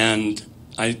 And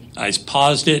I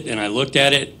paused it and I looked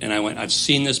at it and I went, I've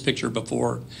seen this picture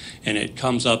before, and it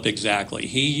comes up exactly.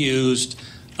 He used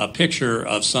a picture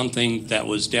of something that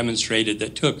was demonstrated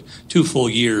that took 2 full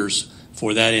years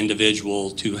for that individual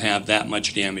to have that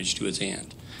much damage to his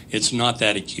hand. It's not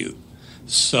that acute.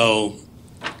 So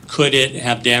could it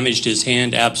have damaged his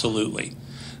hand? Absolutely.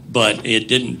 But it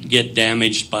didn't get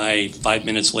damaged by 5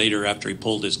 minutes later after he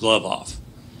pulled his glove off.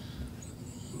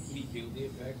 Did he feel the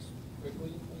effects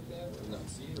quickly like that, or not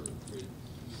see it, or could you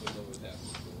know what happened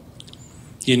for a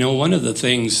while? You know, one of the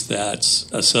things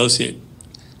that's associated,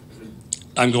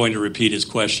 I'm going to repeat his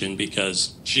question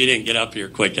because she didn't get up here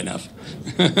quick enough.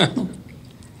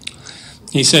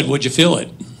 He said, would you feel it?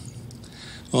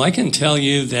 Well, I can tell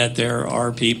you that there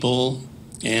are people,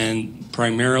 and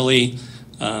primarily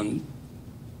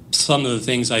some of the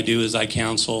things I do is I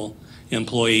counsel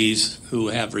employees who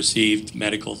have received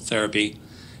medical therapy,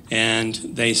 and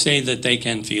they say that they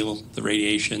can feel the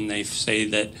radiation. They say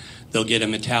that they'll get a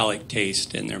metallic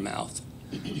taste in their mouth.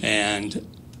 And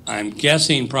I'm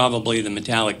guessing probably the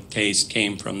metallic taste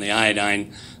came from the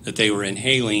iodine that they were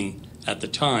inhaling at the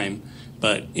time,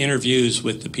 but interviews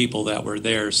with the people that were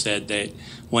there said that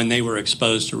when they were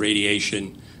exposed to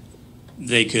radiation,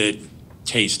 they could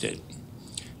taste it.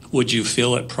 Would you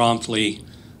feel it promptly?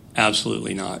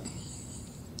 Absolutely not.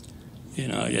 You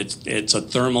know, it's a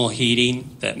thermal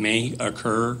heating that may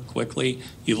occur quickly.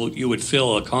 You would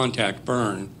feel a contact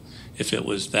burn if it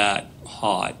was that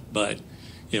hot, but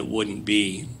it wouldn't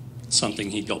be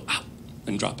something he'd go ah,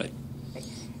 and drop it.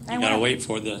 You got to wait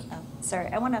for the... Oh, sorry,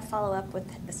 I want to follow up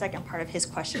with the second part of his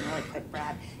question really quick,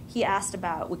 Brad. He asked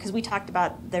about, because we talked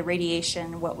about the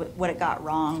radiation, what it got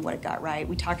wrong, what it got right.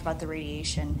 We talked about the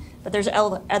radiation, but there's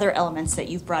other elements that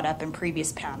you've brought up in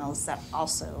previous panels that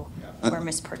also were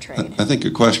misportrayed. I think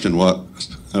your question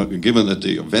was, given that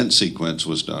the event sequence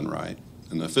was done right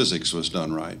and the physics was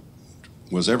done right,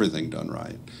 was everything done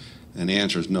right? And the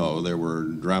answer is no. There were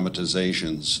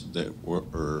dramatizations that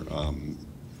were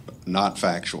not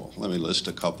factual. Let me list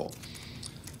a couple.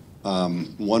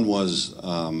 One was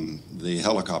the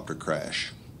helicopter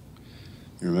crash.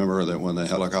 You remember that when the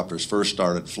helicopters first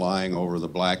started flying over the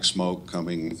black smoke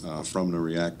coming from the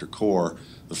reactor core,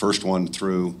 the first one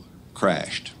through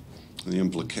crashed. The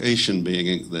implication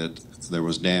being that there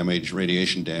was damage,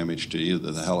 radiation damage to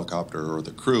either the helicopter or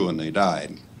the crew, and they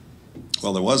died.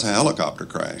 Well, there was a helicopter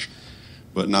crash,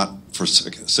 but not for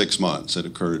 6 months. It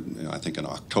occurred, I think, in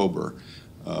October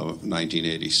of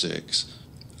 1986,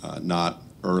 not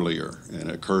earlier. And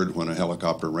it occurred when a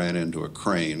helicopter ran into a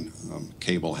crane,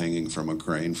 cable hanging from a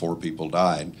crane. 4 people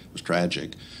died. It was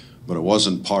tragic, but it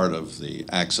wasn't part of the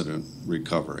accident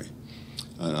recovery.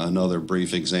 Another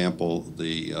brief example,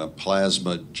 the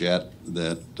plasma jet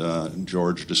that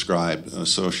George described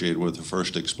associated with the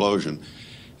first explosion.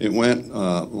 It went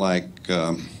like,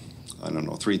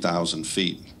 3,000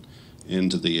 feet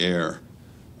into the air.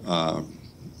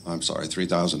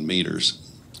 3,000 meters.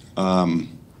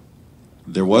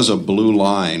 There was a blue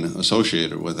line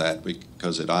associated with that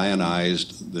because it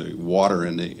ionized the water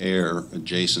in the air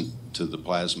adjacent to the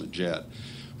plasma jet.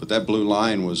 But that blue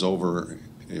line was over,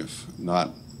 if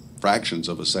not fractions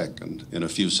of a second, in a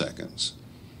few seconds.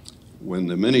 When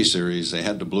the miniseries, they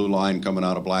had the blue line coming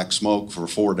out of black smoke for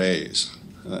 4 days.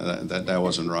 That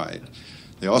wasn't right.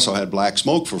 They also had black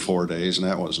smoke for 4 days, and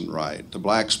that wasn't right. The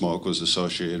black smoke was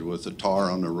associated with the tar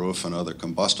on the roof and other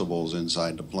combustibles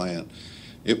inside the plant.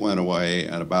 It went away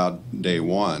at about day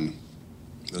 1.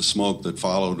 The smoke that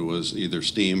followed was either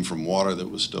steam from water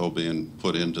that was still being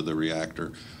put into the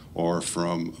reactor or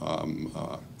from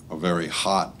a very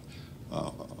hot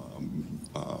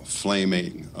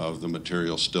flaming of the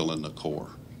material still in the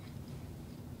core.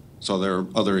 So there are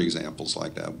other examples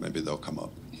like that. Maybe they'll come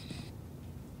up.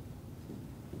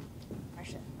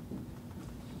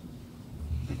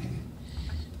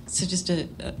 So just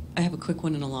I have a quick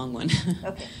one and a long one.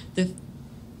 Okay.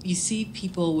 You see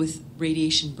people with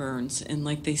radiation burns, and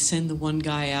like they send the one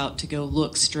guy out to go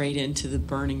look straight into the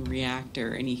burning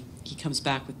reactor, and he comes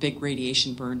back with big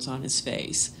radiation burns on his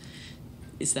face.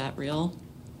 Is that real?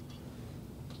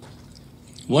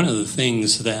 One of the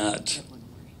things that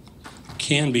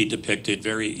can be depicted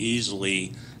very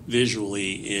easily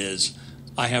visually is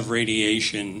I have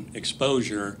radiation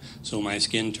exposure, so my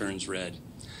skin turns red.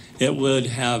 It would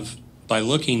have, by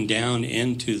looking down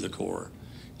into the core,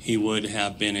 he would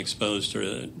have been exposed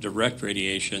to direct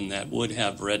radiation that would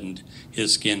have reddened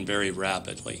his skin very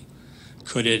rapidly.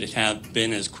 Could it have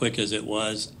been as quick as it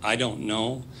was? I don't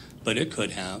know, but it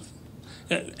could have.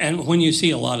 And when you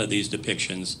see a lot of these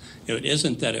depictions, it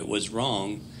isn't that it was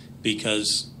wrong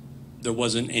because there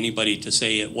wasn't anybody to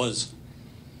say it was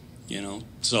you know.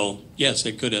 So yes,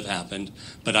 it could have happened,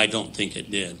 but I don't think it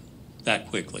did that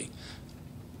quickly.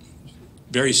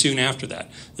 Very soon after that.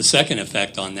 The second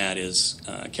effect on that is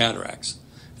cataracts,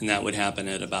 and that would happen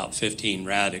at about 15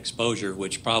 rad exposure,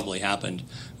 which probably happened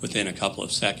within a couple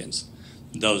of seconds.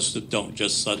 Those that don't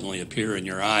just suddenly appear in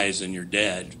your eyes and you're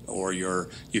dead or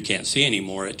you can't see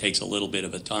anymore. It takes a little bit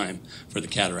of a time for the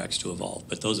cataracts to evolve.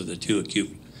 But those are the two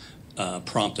acute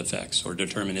prompt effects or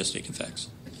deterministic effects.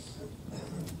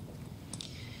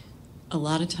 A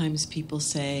lot of times people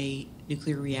say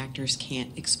nuclear reactors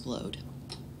can't explode.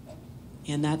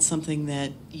 And that's something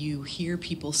that you hear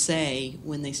people say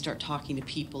when they start talking to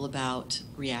people about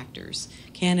reactors.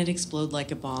 Can it explode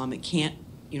like a bomb? It can't,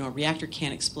 a reactor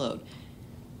can't explode.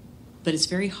 But it's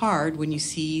very hard when you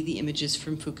see the images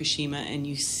from Fukushima and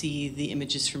you see the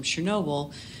images from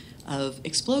Chernobyl of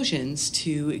explosions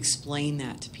to explain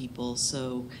that to people.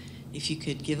 So if you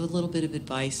could give a little bit of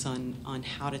advice on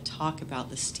how to talk about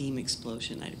the steam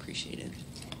explosion, I'd appreciate it.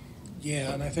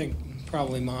 Yeah, and I think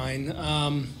probably mine.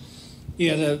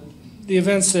 The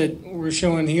events that we're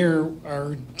showing here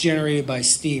are generated by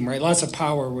steam, right? Lots of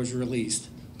power was released.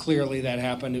 Clearly that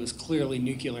happened. It was clearly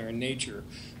nuclear in nature,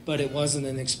 but it wasn't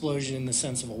an explosion in the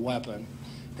sense of a weapon.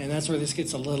 And that's where this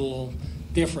gets a little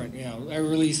different. I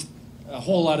released a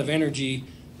whole lot of energy,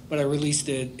 but I released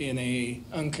it in a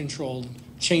uncontrolled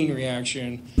chain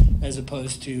reaction as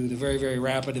opposed to the very, very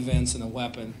rapid events in a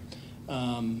weapon.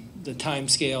 The time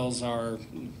scales are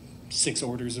 6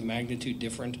 orders of magnitude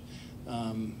different.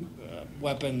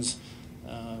 Weapons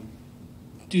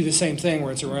do the same thing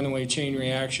where it's a runaway chain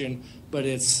reaction, but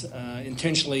it's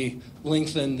intentionally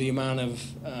lengthened the amount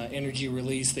of energy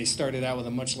released. They started out with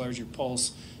a much larger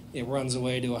pulse. It runs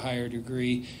away to a higher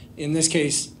degree. In this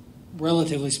case,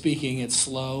 relatively speaking, it's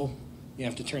slow. You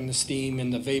have to turn the steam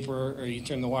into vapor, or you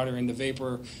turn the water into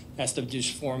vapor, has to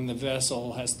just form the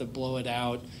vessel, has to blow it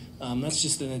out. That's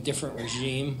just in a different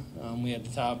regime. We had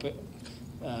the topic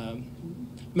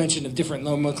mention of different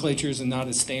nomenclatures and not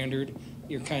a standard.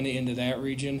 You're kind of into that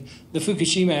region. The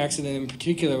Fukushima accident in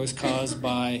particular was caused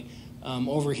by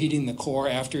overheating the core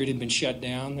after it had been shut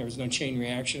down. There was no chain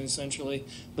reaction essentially,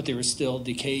 but there was still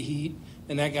decay heat.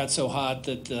 And that got so hot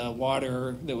that the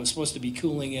water that was supposed to be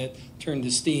cooling it turned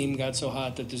to steam, got so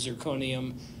hot that the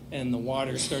zirconium and the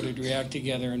water started to react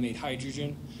together and made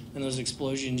hydrogen. And those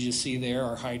explosions you see there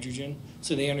are hydrogen.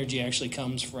 So the energy actually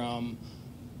comes from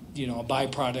a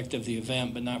byproduct of the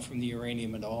event, but not from the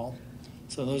uranium at all.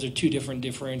 So those are two different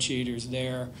differentiators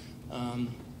there.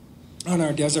 On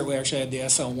our desert, we actually had the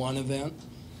SL1 event,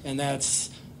 and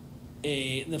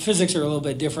the physics are a little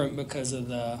bit different because of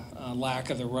the lack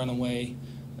of the runaway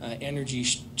energy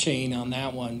chain on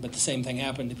that one. But the same thing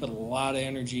happened. They put a lot of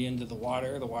energy into the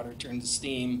water. The water turned to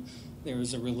steam.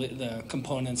 The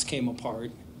components came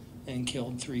apart and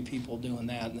killed 3 people doing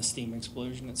that in the steam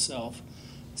explosion itself.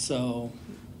 So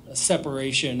a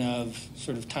separation of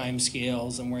sort of time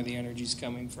scales and where the energy is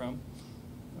coming from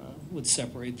would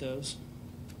separate those.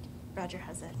 Roger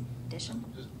has an addition.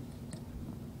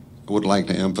 I would like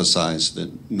to emphasize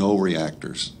that no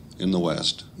reactors in the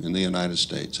West, in the United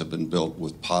States, have been built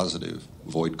with positive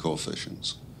void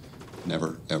coefficients.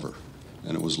 Never, ever.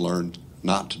 And it was learned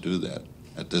not to do that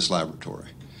at this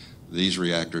laboratory. These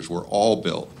reactors were all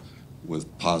built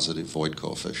with positive void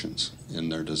coefficients in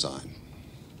their design.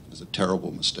 It was a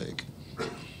terrible mistake. All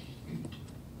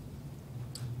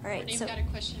right. We've got a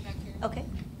question back here. Okay.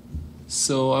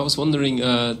 So I was wondering,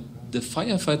 the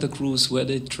firefighter crews, were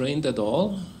they trained at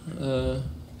all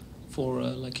for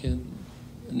like an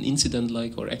incident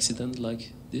like or accident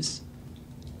like this?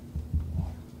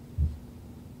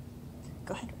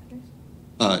 Go ahead,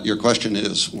 Roger. Your question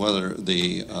is whether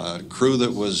the crew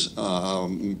that was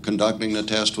conducting the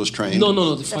test was trained?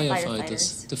 No, the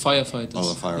firefighters. The firefighters.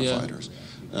 Oh, the firefighters.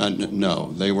 Yeah.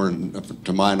 No, they weren't.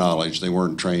 To my knowledge, they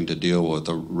weren't trained to deal with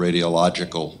a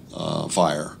radiological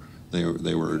fire.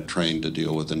 They were trained to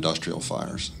deal with industrial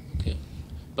fires. Okay,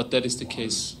 but that is the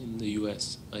case in the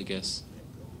U.S., I guess.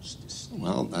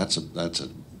 Well, that's a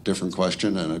different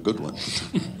question and a good one.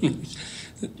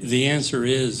 The answer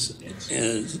is,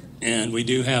 and we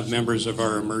do have members of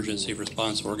our emergency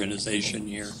response organization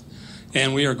here,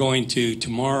 and we are going to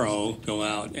tomorrow go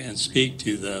out and speak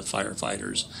to the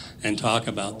firefighters and talk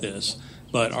about this.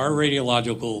 But our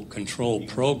radiological control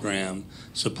program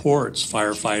supports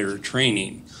firefighter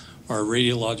training. Our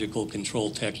radiological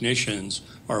control technicians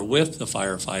are with the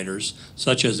firefighters,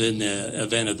 such as in the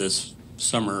event of this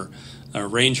summer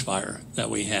range fire that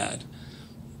we had.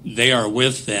 They are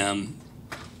with them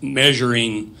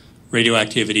measuring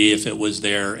radioactivity if it was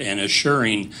there and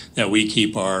assuring that we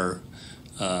keep our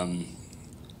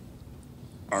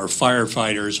our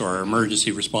firefighters or our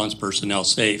emergency response personnel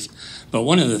safe. But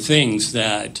one of the things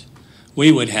that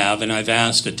we would have, and I've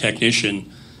asked a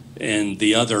technician and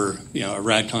the other, a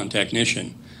RADCON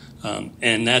technician,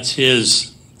 and that's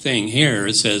his thing here.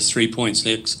 It says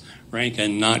 3.6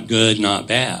 Rankine, not good, not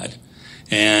bad.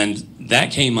 And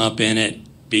that came up in it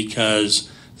because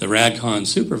the RADCON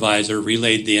supervisor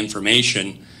relayed the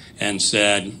information and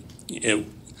said,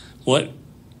 what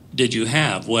did you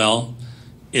have? Well,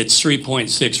 it's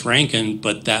 3.6 Rankine,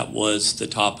 but that was the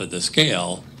top of the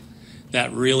scale.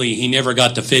 That really, he never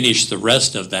got to finish the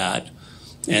rest of that.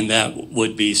 And that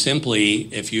would be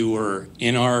simply if you were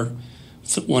in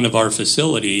one of our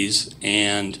facilities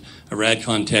and a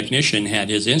RADCON technician had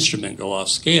his instrument go off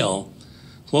scale,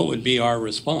 what would be our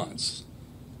response?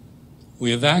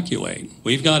 We evacuate.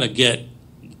 We've got to get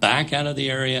back out of the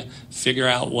area, figure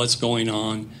out what's going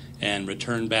on, and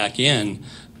return back in.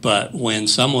 But when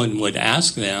someone would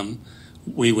ask them,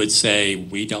 we would say,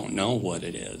 we don't know what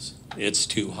it is. It's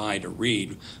too high to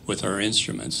read with our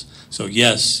instruments. So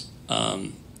yes,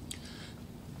 and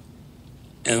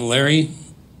Larry,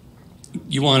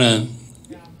 you want to?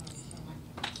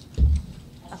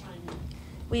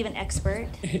 We have an expert.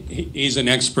 He's an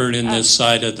expert in this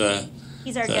side of the.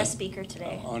 He's our guest speaker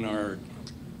today. On our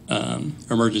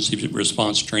emergency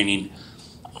response training.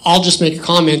 I'll just make a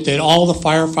comment that all the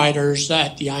firefighters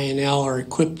at the INL are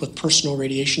equipped with personal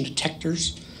radiation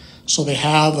detectors. So they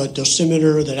have a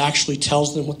dosimeter that actually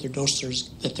tells them what their dose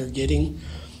that they're getting.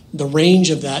 The range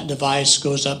of that device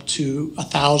goes up to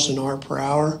 1,000 R per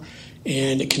hour,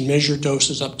 and it can measure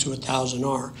doses up to 1,000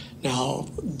 R. Now,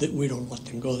 we don't let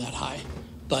them go that high.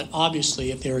 But obviously,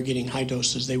 if they were getting high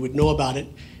doses, they would know about it,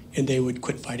 and they would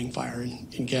quit fighting fire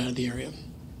and get out of the area.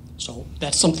 So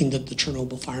that's something that the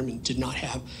Chernobyl firemen did not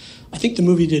have. I think the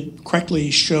movie correctly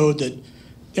showed that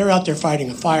they're out there fighting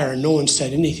a fire and no one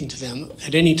said anything to them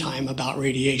at any time about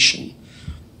radiation.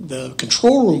 The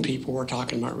control room people were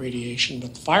talking about radiation,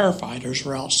 but the firefighters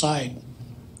were outside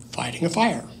fighting a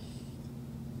fire.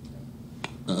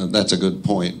 That's a good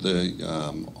point.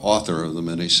 The author of the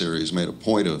miniseries made a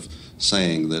point of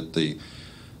saying that the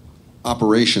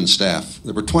operations staff,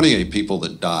 there were 28 people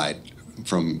that died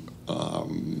from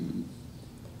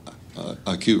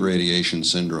acute radiation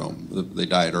syndrome. They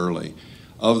died early.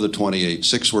 Of the 28,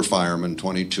 6 were firemen,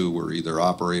 22 were either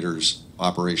operators,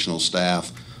 operational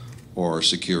staff, or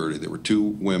security. There were 2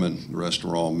 women, the rest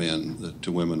were all men. The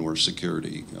 2 women were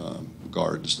security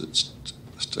guards that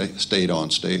stayed on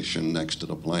station next to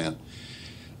the plant.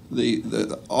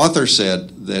 The author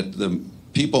said that the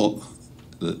people,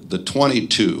 the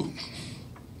 22,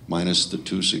 minus the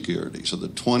 2 security, so the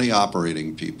 20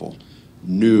 operating people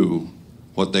knew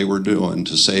what they were doing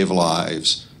to save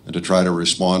lives and to try to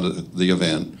respond to the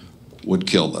event would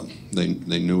kill them. They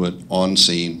knew it on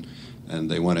scene,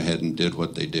 and they went ahead and did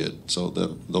what they did. So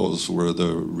those were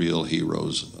the real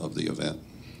heroes of the event.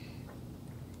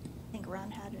 I think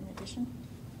Ron had an addition,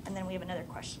 and then we have another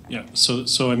question. Yeah,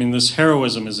 so I mean, this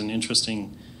heroism is an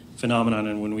interesting phenomenon,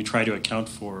 and when we try to account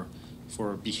for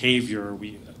behavior,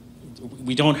 we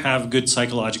don't have good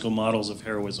psychological models of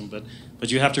heroism,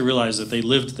 but you have to realize that they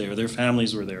lived there, their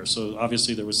families were there, so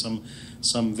obviously there was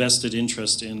some vested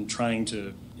interest in trying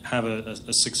to have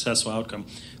a successful outcome.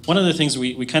 One of the things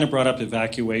we kind of brought up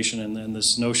evacuation and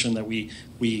this notion that we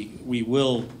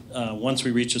will, once we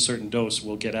reach a certain dose,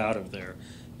 we'll get out of there.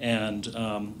 And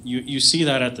you see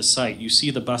that at the site. You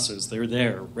see the buses, they're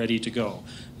there, ready to go.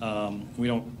 We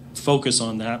don't focus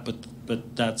on that,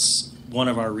 but that's one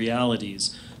of our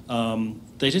realities.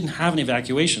 They didn't have an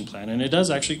evacuation plan, and it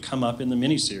does actually come up in the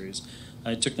miniseries.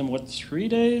 It took them, 3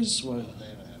 days?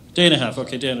 Day and a half,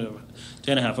 okay, day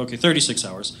and a half, okay, 36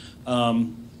 hours.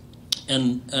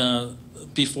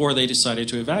 Before they decided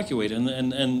to evacuate. And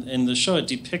in the show, it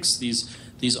depicts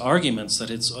these arguments that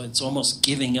it's almost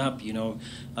giving up,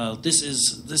 this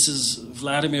is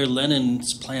Vladimir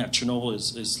Lenin's plant. Chernobyl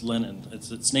is Lenin.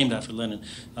 It's named after Lenin.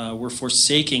 We're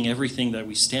forsaking everything that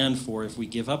we stand for if we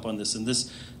give up on this. And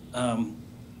this,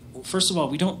 first of all,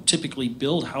 we don't typically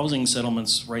build housing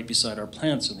settlements right beside our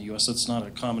plants in the U.S. That's not a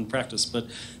common practice. But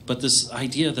this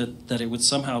idea that it would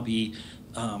somehow be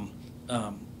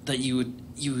that you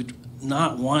would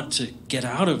not want to get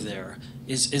out of there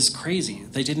is crazy.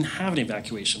 They didn't have an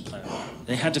evacuation plan.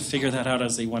 They had to figure that out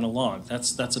as they went along.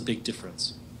 That's a big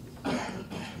difference.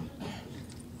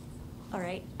 All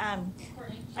right.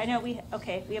 I know we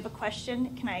have a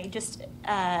question. Can I just,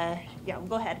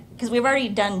 go ahead. Because we've already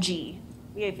done G.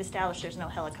 We have established there's no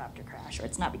helicopter crash, or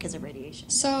it's not because of radiation.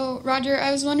 So, Roger,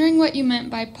 I was wondering what you meant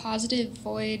by positive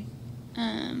void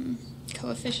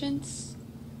coefficients.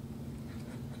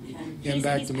 He's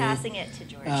passing it to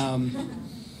George.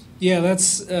 Yeah,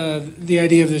 that's the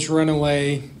idea of this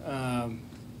runaway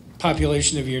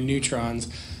population of your neutrons.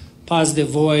 Positive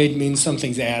void means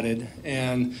something's added.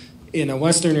 And in a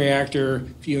Western reactor,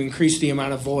 if you increase the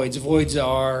amount of voids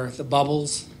are the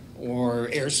bubbles or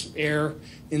air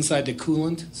inside the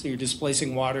coolant. So you're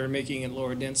displacing water and making it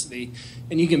lower density.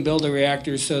 And you can build a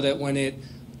reactor so that when it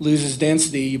loses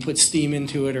density, you put steam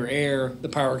into it or air, the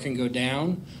power can go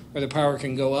down or the power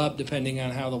can go up depending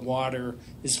on how the water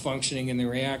is functioning in the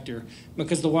reactor.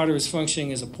 Because the water is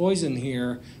functioning as a poison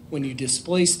here, when you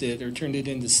displaced it or turned it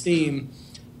into steam,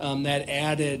 that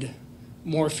added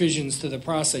more fissions to the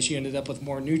process. You ended up with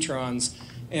more neutrons.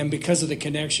 And because of the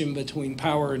connection between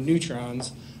power and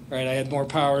neutrons, right, I had more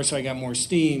power, so I got more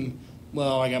steam.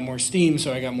 Well, I got more steam,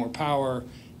 so I got more power.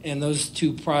 And those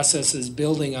two processes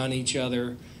building on each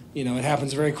other, it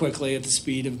happens very quickly at the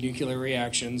speed of nuclear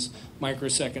reactions,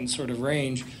 microsecond sort of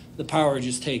range. The power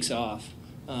just takes off.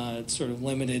 It's sort of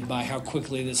limited by how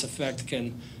quickly this effect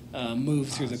can move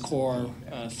through the core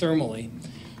thermally.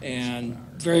 And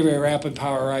very, very rapid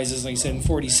power rises. Like I said, in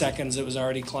 40 seconds, it was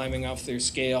already climbing off their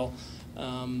scale.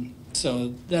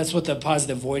 So that's what the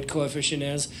positive void coefficient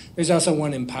is. There's also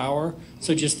one in power.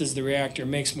 So just as the reactor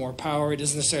makes more power, it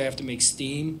doesn't necessarily have to make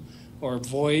steam or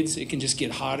voids. It can just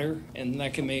get hotter, and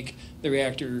that can make the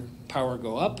reactor power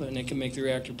go up, and it can make the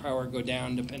reactor power go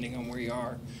down depending on where you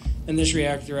are. And this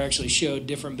reactor actually showed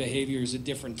different behaviors at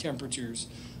different temperatures.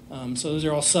 So those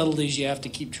are all subtleties you have to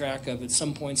keep track of. At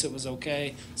some points it was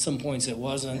okay, some points it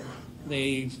wasn't.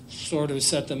 They sort of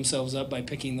set themselves up by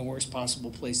picking the worst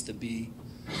possible place to be.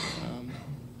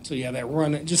 So yeah, that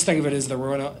run, just think of it as the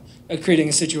run, creating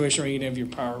a situation where you can have your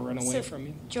power run away from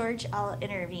you. George, I'll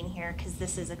intervene here because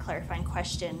this is a clarifying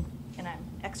question, and I'm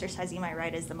exercising my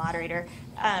right as the moderator.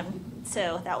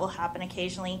 So that will happen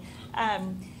occasionally.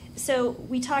 So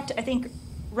we talked, I think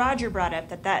Roger brought up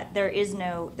that there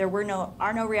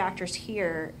are no reactors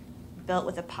here built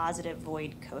with a positive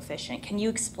void coefficient. Can you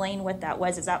explain what that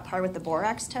was? Is that part of what the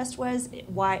borax test was?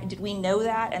 Why did we know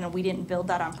that and we didn't build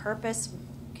that on purpose?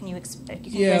 Can you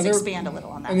guys expand a little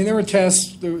on that? I mean, there were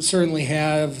tests that certainly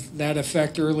have that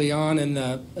effect early on in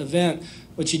the event.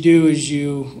 What you do is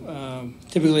you,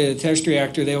 typically at a test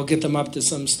reactor, they will get them up to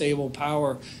some stable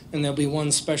power, and there'll be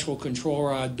one special control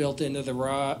rod built into the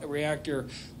reactor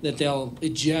that they'll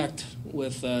eject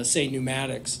with, say,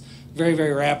 pneumatics. Very,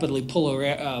 very rapidly pull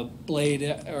a blade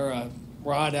or a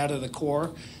rod out of the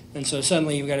core. And so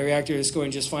suddenly you've got a reactor that's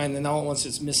going just fine. Then all at once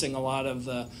it's missing a lot of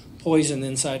the poison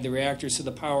inside the reactor. So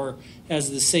the power has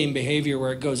the same behavior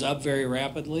where it goes up very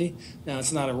rapidly. Now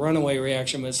it's not a runaway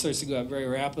reaction, but it starts to go up very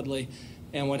rapidly.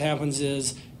 And what happens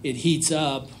is it heats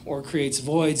up or creates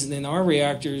voids. And in our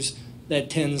reactors, that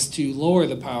tends to lower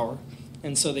the power.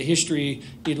 And so the history,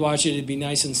 you'd watch it, it'd be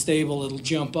nice and stable. It'll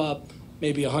jump up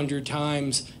maybe 100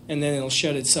 times, and then it'll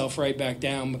shut itself right back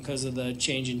down because of the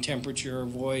change in temperature or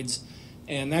voids.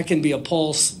 And that can be a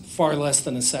pulse far less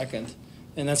than a second.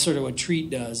 And that's sort of what TREAT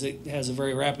does. It has a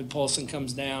very rapid pulse and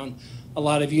comes down. A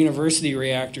lot of university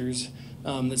reactors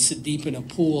that sit deep in a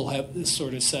pool have this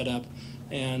sort of setup.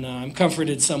 And I'm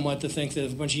comforted somewhat to think that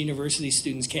if a bunch of university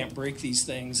students can't break these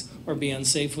things or be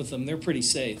unsafe with them, they're pretty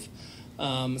safe.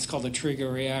 It's called a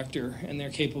trigger reactor, and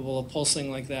they're capable of pulsing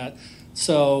like that.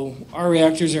 So our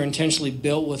reactors are intentionally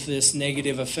built with this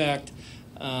negative effect,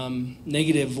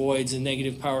 negative voids and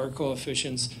negative power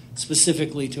coefficients,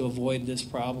 specifically to avoid this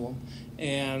problem.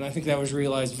 And I think that was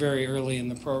realized very early in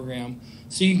the program.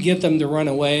 So you can get them to run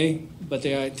away, but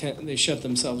they shut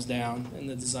themselves down in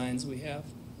the designs we have.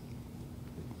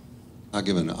 I'll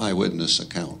give an eyewitness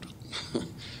account.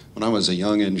 When I was a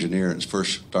young engineer and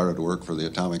first started to work for the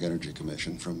Atomic Energy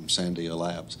Commission from Sandia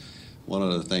Labs, one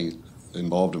of the things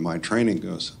involved in my training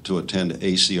was to attend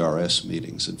ACRS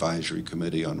meetings, Advisory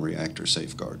Committee on Reactor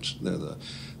Safeguards. They're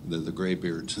the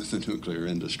graybeards of the nuclear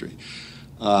industry.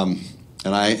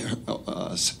 And I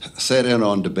sat in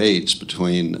on debates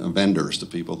between vendors, the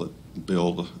people that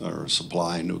build or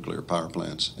supply nuclear power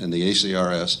plants, and the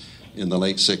ACRS in the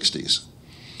late 60s.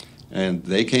 And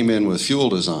they came in with fuel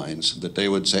designs that they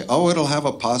would say, oh, it'll have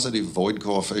a positive void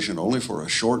coefficient only for a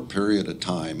short period of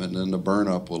time, and then the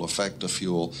burn-up will affect the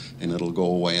fuel, and it'll go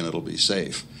away, and it'll be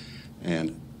safe.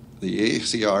 And the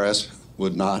ACRS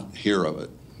would not hear of it.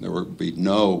 There would be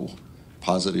no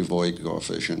positive void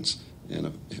coefficients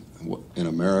in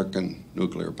American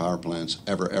nuclear power plants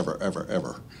ever, ever, ever,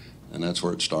 ever. And that's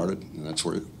where it started, and that's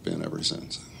where it's been ever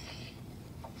since.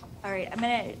 All right, I'm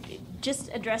going to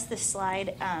just address this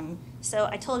slide. So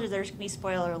I told you there's going to be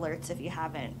spoiler alerts if you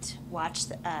haven't watched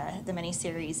the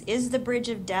miniseries. Is the Bridge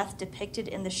of Death depicted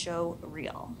in the show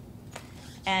real?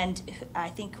 And I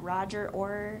think Roger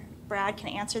or Brad can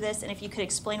answer this, and if you could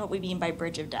explain what we mean by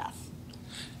bridge of death.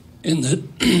 In the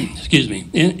excuse me,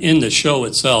 in the show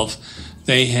itself,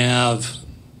 they have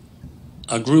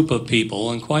a group of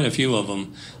people, and quite a few of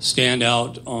them, stand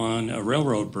out on a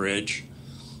railroad bridge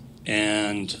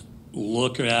and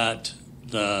look at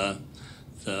the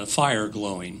fire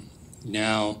glowing.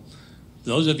 Now,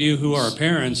 those of you who are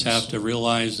parents have to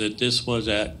realize that this was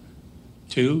at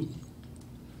 2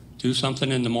 something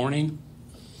in the morning.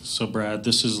 So, Brad,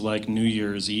 this is like New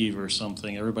Year's Eve or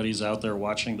something. Everybody's out there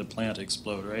watching the plant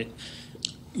explode, right?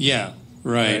 Yeah,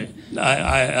 right.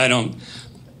 I don't.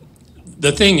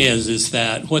 The thing is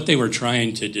that what they were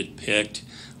trying to depict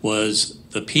was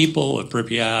the people of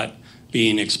Pripyat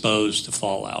being exposed to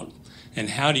fallout. And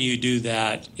how do you do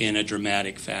that in a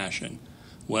dramatic fashion?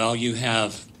 Well, you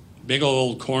have big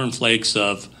old cornflakes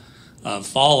of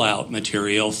fallout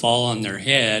material fall on their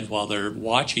head while they're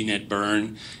watching it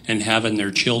burn and having their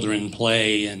children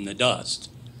play in the dust.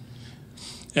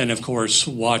 And of course,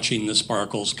 watching the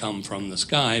sparkles come from the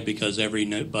sky, because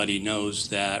everybody knows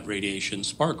that radiation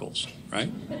sparkles,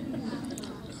 right?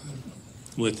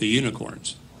 With the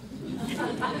unicorns.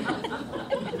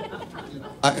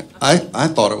 I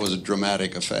thought it was a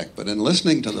dramatic effect, but in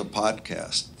listening to the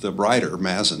podcast, the writer,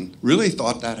 Mazen, really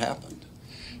thought that happened.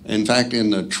 In fact,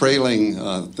 in the trailing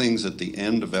things at the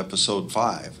end of episode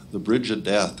 5, the Bridge of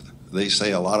Death, they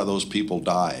say a lot of those people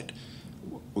died.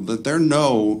 Well, that there are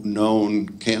no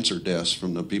known cancer deaths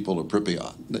from the people of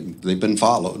Pripyat. They've been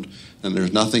followed, and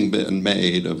there's nothing been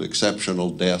made of exceptional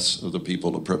deaths of the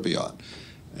people of Pripyat.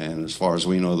 And as far as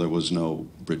we know, there was no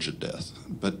Bridge of Death.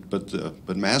 But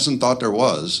Mazen thought there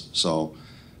was, so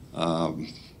I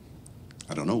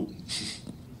don't know.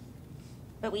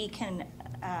 But we can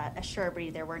assure everybody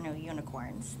there were no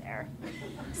unicorns there.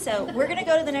 So we're going to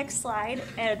go to the next slide,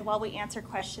 and while we answer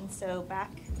questions, so back.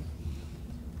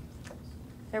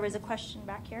 There was a question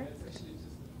back here.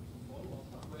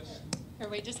 Or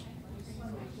we just.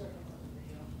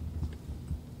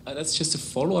 That's just a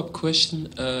follow-up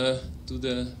question to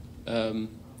the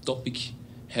topic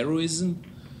heroism.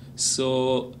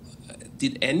 So,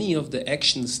 did any of the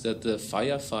actions that the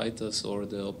firefighters or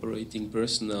the operating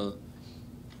personnel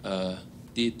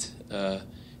did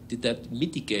that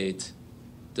mitigate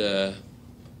the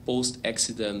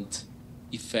post-accident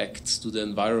effects to the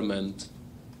environment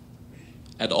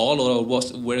at all, or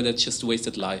were that just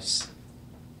wasted lives?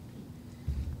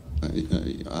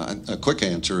 A quick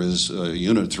answer is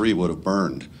Unit 3 would have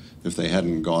burned if they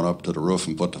hadn't gone up to the roof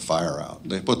and put the fire out.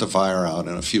 They put the fire out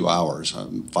in a few hours,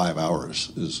 5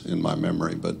 hours is in my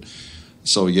memory. But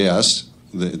so yes,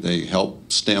 they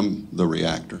helped stem the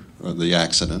reactor, or the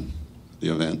accident, the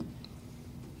event.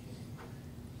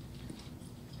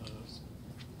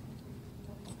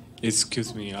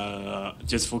 Excuse me,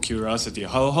 just for curiosity,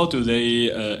 how do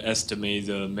they estimate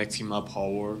the maximum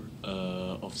power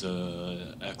of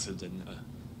the accident,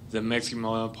 the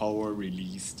maximum power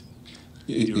released?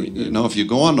 You know, if you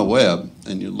go on the web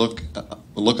and you look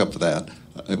up that,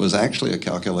 it was actually a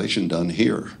calculation done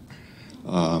here,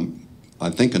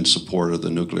 I think in support of the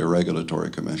Nuclear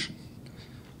Regulatory Commission.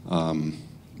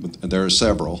 But there are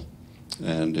several,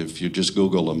 and if you just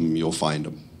Google them, you'll find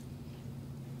them.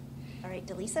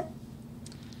 Delisa?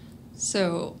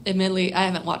 So, admittedly, I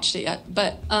haven't watched it yet,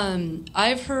 but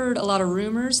I've heard a lot of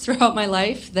rumors throughout my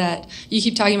life that you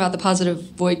keep talking about the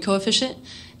positive void coefficient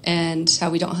and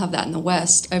how we don't have that in the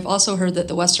West. I've also heard that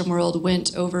the Western world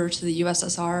went over to the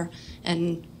USSR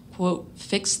and, quote,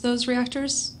 fixed those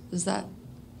reactors. Is that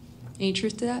any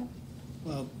truth to that?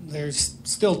 Well, there's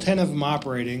still 10 of them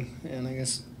operating, and I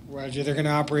guess, Roger, they're going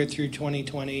to operate through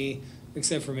 2020,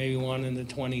 except for maybe one in the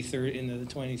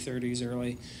 2030s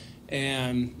early.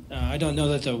 And I don't know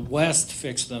that the West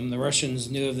fixed them. The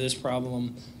Russians knew of this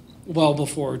problem well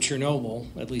before Chernobyl,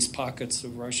 at least pockets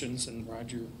of Russians, and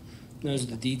Roger knows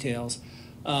the details.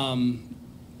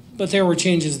 But there were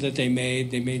changes that they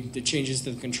made. They made the changes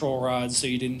to the control rods so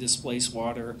you didn't displace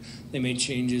water. They made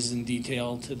changes in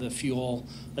detail to the fuel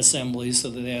assemblies so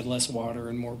that they had less water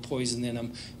and more poison in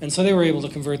them. And so they were able to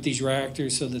convert these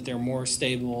reactors so that they're more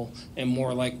stable and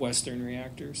more like Western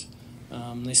reactors.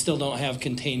 They still don't have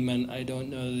containment. I don't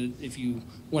know that if you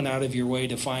went out of your way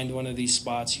to find one of these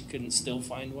spots, you couldn't still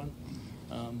find one.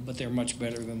 But they're much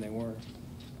better than they were.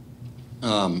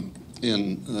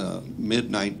 In the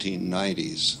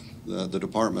mid-1990s, the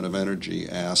Department of Energy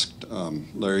asked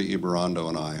Larry Ibarrando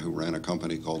and I, who ran a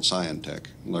company called Scientech.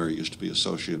 Larry used to be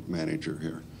associate manager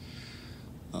here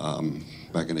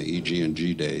back in the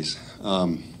EG&G days,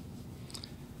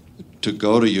 to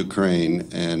go to Ukraine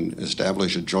and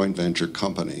establish a joint venture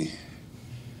company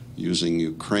using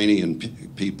Ukrainian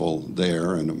people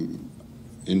there and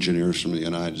engineers from the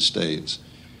United States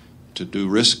to do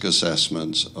risk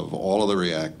assessments of all of the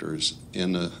reactors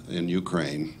in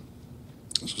Ukraine.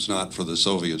 This was not for the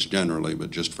Soviets generally,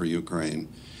 but just for Ukraine,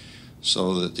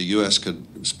 so that the U.S.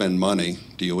 could spend money,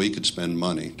 DOE could spend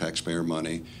money, taxpayer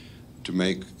money, to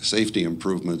make safety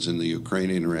improvements in the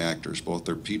Ukrainian reactors, both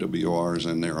their PWRs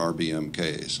and their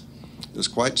RBMKs. It was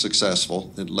quite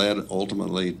successful. It led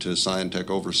ultimately to Scientec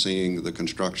overseeing the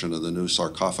construction of the new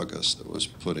sarcophagus that was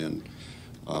put in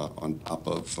on top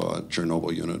of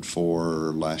Chernobyl Unit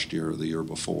 4 last year or the year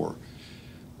before.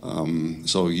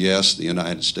 So yes, the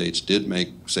United States did make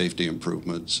safety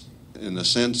improvements in the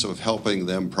sense of helping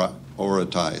them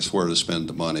prioritize where to spend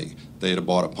the money. They'd have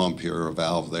bought a pump here or a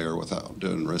valve there without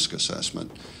doing risk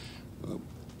assessment.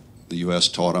 The U.S.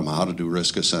 taught them how to do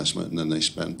risk assessment, and then they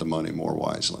spent the money more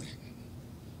wisely.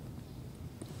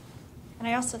 And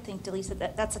I also think, Delisa,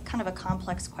 that that's a kind of a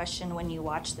complex question when you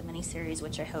watch the miniseries,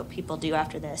 which I hope people do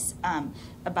after this,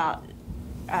 about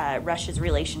Russia's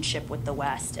relationship with the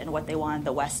West and what they wanted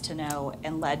the West to know,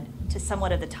 and led to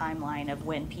somewhat of the timeline of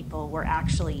when people were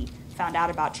actually found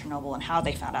out about Chernobyl and how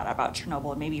they found out about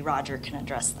Chernobyl. And maybe Roger can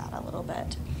address that a little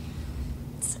bit.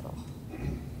 So.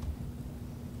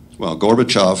 Well,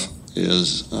 Gorbachev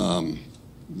is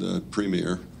the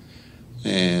premier,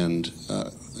 and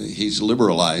he's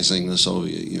liberalizing the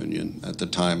Soviet Union at the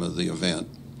time of the event.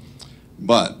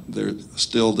 But there's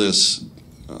still this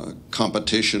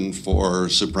competition for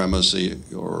supremacy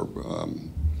or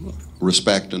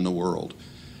respect in the world.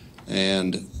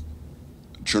 And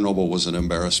Chernobyl was an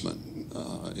embarrassment.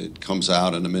 It comes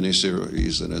out in a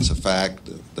miniseries, and it's a fact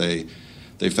that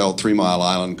they felt 3 Mile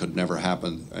Island could never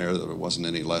happen there. There wasn't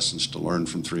any lessons to learn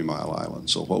from 3 Mile Island.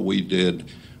 So what we did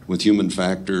with human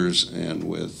factors and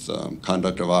with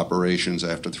conduct of operations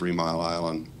after 3 Mile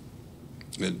Island,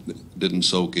 it didn't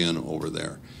soak in over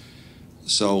there.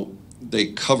 So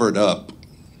they covered up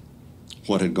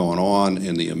what had gone on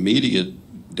in the immediate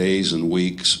days and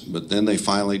weeks, but then they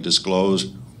finally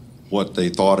disclosed what they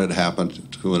thought had happened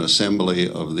to an assembly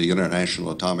of the International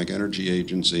Atomic Energy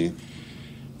Agency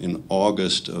in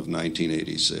August of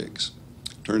 1986.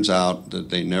 Turns out that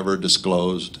they never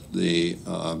disclosed the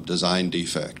design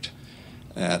defect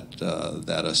at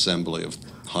that assembly of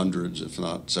hundreds, if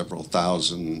not several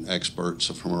thousand experts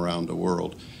from around the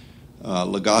world.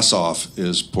 Legasov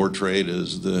is portrayed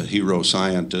as the hero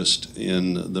scientist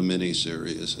in the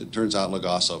miniseries. It turns out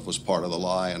Legasov was part of the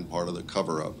lie and part of the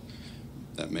cover-up.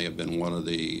 That may have been one of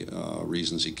the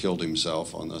reasons he killed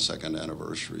himself on the 2nd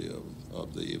anniversary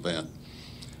of the event.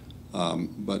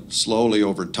 But slowly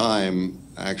over time,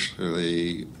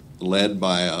 actually led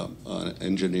by an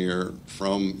engineer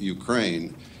from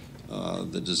Ukraine,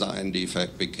 the design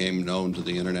defect became known to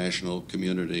the international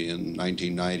community in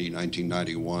 1990,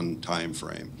 1991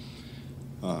 timeframe.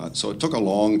 So it took a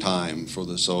long time for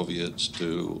the Soviets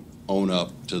to own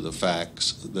up to the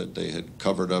facts that they had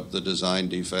covered up the design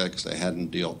defects, they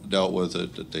hadn't dealt with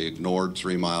it, that they ignored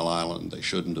 3 Mile Island. They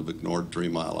shouldn't have ignored 3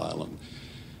 Mile Island.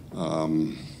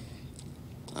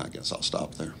 I guess I'll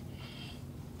stop there.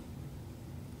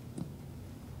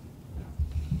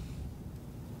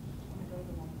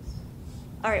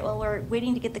 All right, well, we're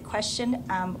waiting to get the question.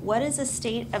 What is the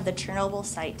state of the Chernobyl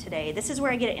site today? This is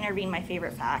where I get to intervene my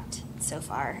favorite fact so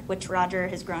far, which Roger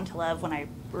has grown to love when I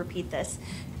repeat this.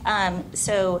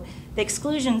 So the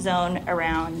exclusion zone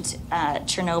around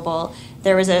Chernobyl,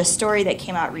 there was a story that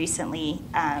came out recently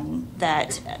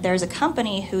that there's a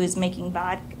company who is making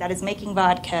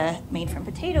vodka made from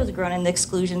potatoes grown in the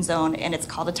exclusion zone, and it's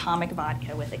called Atomic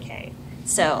Vodka with a K.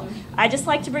 So I just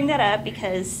like to bring that up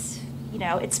because, you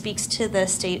know, it speaks to the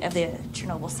state of the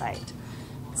Chernobyl site.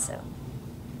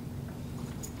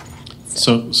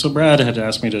 So Brad had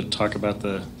asked me to talk about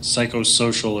the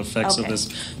psychosocial effects of this.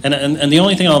 And the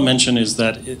only thing I'll mention is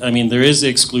that, I mean, there is the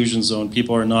exclusion zone.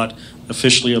 People are not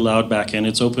officially allowed back in.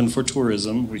 It's open for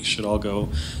tourism. We should all go.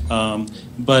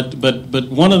 But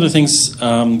one of the things,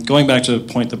 going back to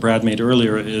the point that Brad made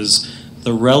earlier, is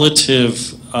the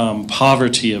relative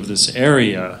poverty of this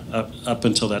area up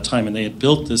until that time. And they had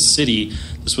built this city.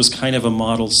 This was kind of a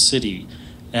model city.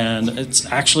 And it's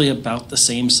actually about the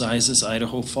same size as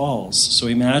Idaho Falls. So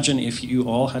imagine if you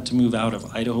all had to move out of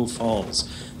Idaho Falls.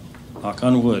 Knock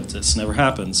on wood, this never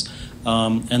happens.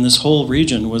 And this whole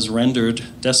region was rendered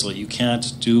desolate. You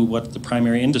can't do what the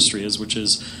primary industry is, which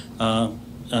is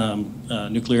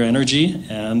nuclear energy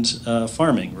and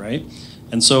farming, right?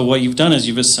 And so what you've done is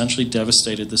you've essentially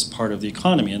devastated this part of the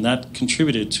economy, and that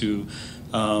contributed to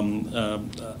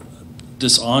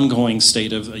this ongoing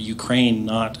state of Ukraine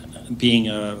not being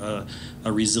a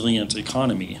resilient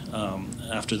economy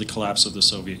after the collapse of the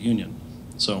Soviet Union.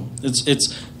 So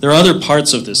there are other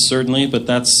parts of this certainly, but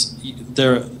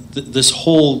this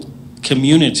whole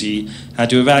community had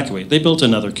to evacuate. They built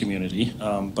another community,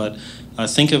 but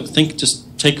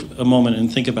just take a moment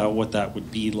and think about what that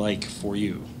would be like for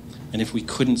you, and if we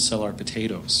couldn't sell our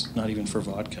potatoes, not even for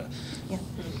vodka. Yeah.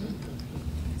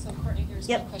 So Courtney, here's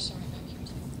Yep. my question right back here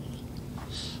too.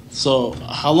 So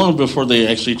how long before they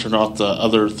actually turn off the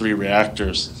other 3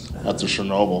 reactors after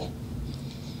Chernobyl?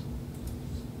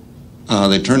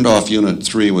 They turned off Unit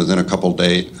 3 within a couple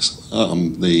days.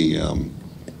 The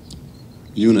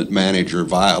unit manager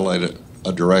violated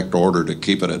a direct order to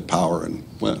keep it at power and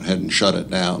went ahead and shut it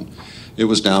down. It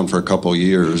was down for a couple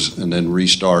years and then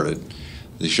restarted.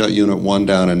 They shut Unit 1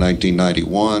 down in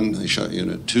 1991, they shut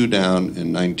Unit 2 down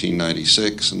in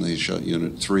 1996, and they shut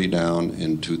Unit 3 down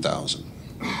in 2000.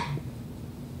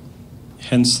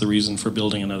 Hence the reason for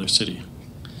building another city.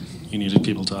 You needed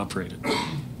people to operate it.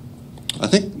 I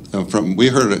think we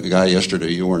heard a guy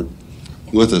yesterday, you weren't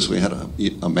with us, we had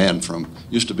a man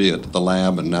used to be at the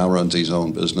lab and now runs his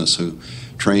own business, who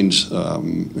trains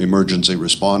emergency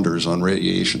responders on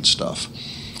radiation stuff.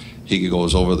 He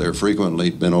goes over there frequently.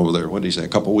 He'd been over there, what did he say, a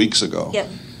couple weeks ago. Yep.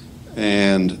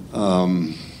 And I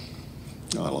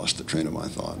lost the train of my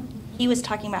thought. He was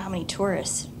talking about how many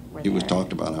tourists were there. He was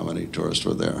talked about how many tourists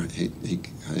were there.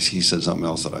 He said something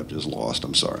else that I've just lost.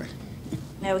 I'm sorry.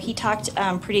 No, he talked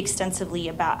pretty extensively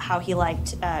about how he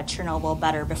liked Chernobyl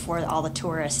better before all the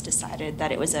tourists decided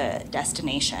that it was a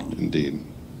destination. Indeed.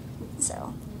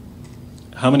 So.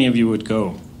 How many of you would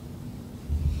go?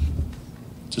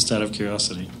 Just out of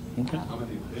curiosity. Okay. How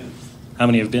many have been? How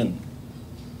many have been?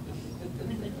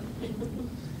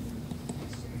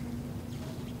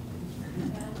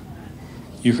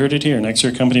 You heard it here. Next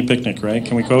year, company picnic, right?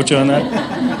 Can we quote you on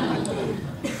that?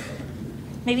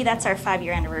 Maybe that's our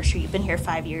 5-year anniversary. You've been here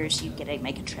 5 years. You get to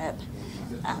make a trip.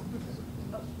 All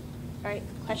right,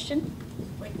 question?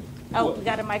 Oh, we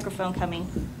got a microphone coming.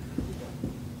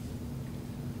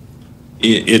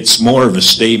 It's more of a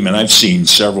statement. I've seen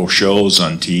several shows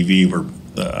on TV where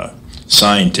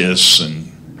scientists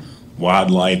and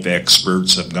wildlife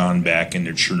experts have gone back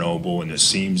into Chernobyl, and it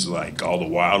seems like all the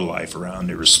wildlife around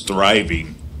there is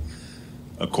thriving,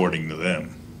 according to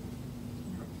them.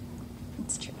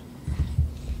 That's true.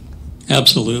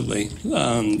 Absolutely.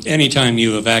 Anytime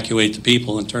you evacuate the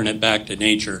people and turn it back to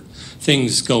nature,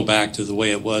 things go back to the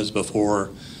way it was before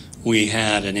we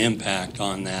had an impact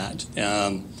on that.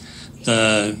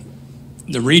 The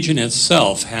region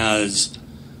itself has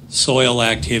soil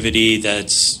activity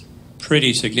that's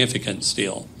pretty significant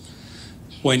still.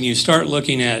 When you start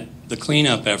looking at the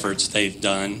cleanup efforts they've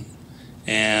done,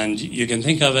 and you can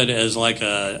think of it as like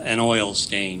an oil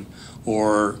stain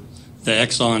or the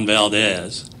Exxon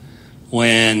Valdez,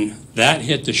 when that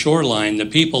hit the shoreline, the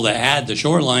people that had the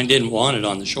shoreline didn't want it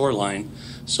on the shoreline,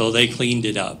 so they cleaned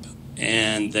it up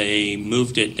and they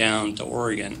moved it down to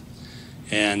Oregon.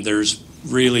 And there's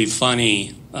really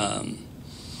funny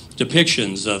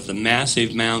depictions of the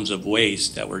massive mounds of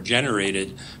waste that were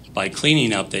generated by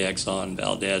cleaning up the Exxon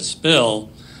Valdez spill,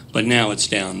 but now it's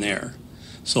down there.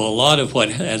 So a lot of what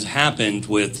has happened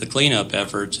with the cleanup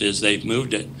efforts is they've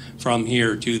moved it from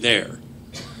here to there.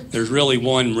 There's really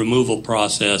one removal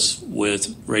process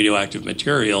with radioactive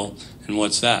material, and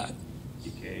what's that?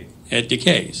 Decay. It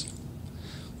decays.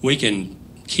 We can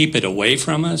keep it away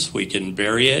from us, we can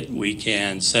bury it, we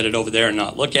can set it over there and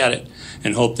not look at it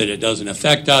and hope that it doesn't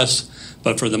affect us,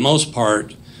 but for the most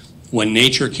part, when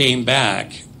nature came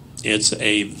back, it's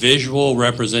a visual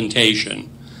representation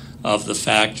of the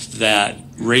fact that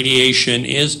radiation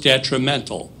is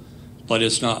detrimental, but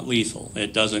it's not lethal.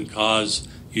 It doesn't cause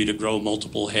you to grow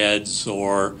multiple heads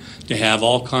or to have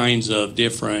all kinds of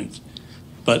different,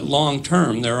 but long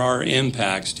term there are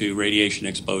impacts to radiation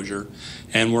exposure,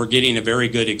 and we're getting a very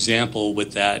good example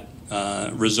with that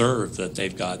reserve that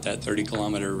they've got, that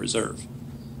 30-kilometer reserve.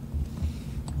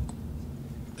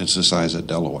 It's the size of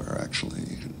Delaware,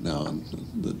 actually, now in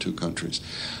the two countries.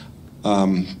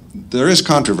 There is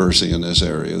controversy in this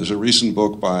area. There's a recent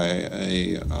book by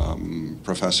a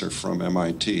professor from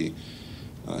MIT.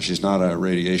 She's not a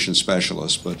radiation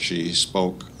specialist, but she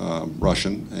spoke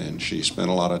Russian, and she spent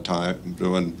a lot of time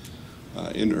doing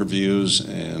interviews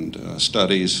and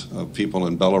studies of people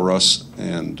in Belarus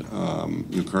and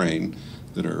Ukraine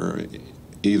that are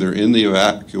either in the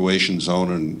evacuation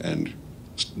zone and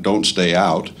don't stay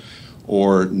out,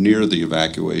 or near the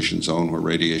evacuation zone where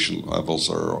radiation levels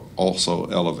are also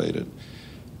elevated.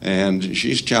 And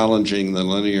she's challenging the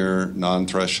linear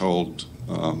non-threshold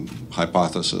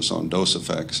hypothesis on dose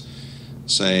effects,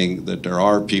 saying that there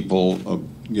are people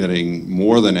getting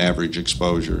more than average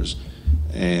exposures,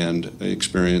 and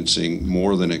experiencing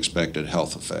more than expected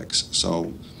health effects.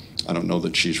 So I don't know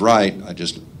that she's right. I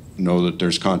just know that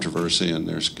there's controversy and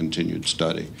there's continued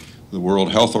study. The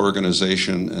World Health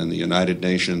Organization and the United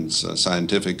Nations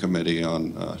Scientific Committee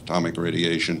on Atomic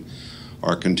Radiation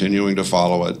are continuing to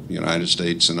follow it. The United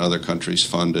States and other countries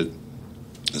fund it,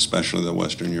 especially the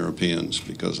Western Europeans,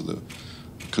 because of the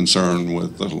concern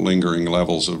with the lingering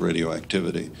levels of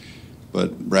radioactivity.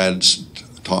 But Brad's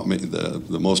taught me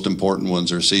the most important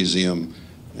ones are cesium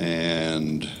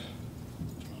and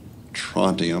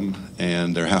strontium,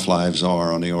 and their half-lives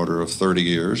are on the order of 30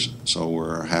 years, so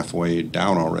we're halfway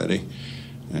down already,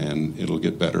 and it'll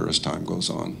get better as time goes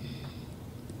on.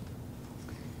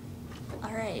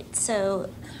 All right, so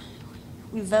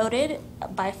we voted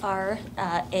by far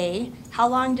A. How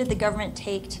long did the government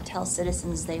take to tell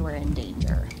citizens they were in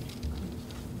danger?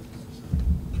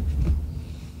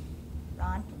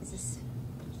 Ron, is this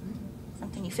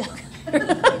something you feel?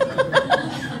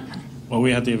 Well,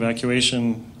 we had the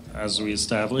evacuation, as we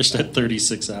established, at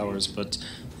 36 hours, but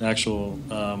the actual,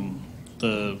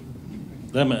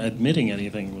 them admitting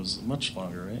anything was much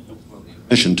longer, right? The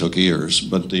mission took years,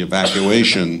 but the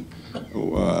evacuation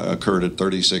occurred at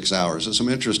 36 hours. There's some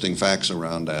interesting facts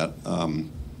around that.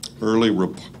 Early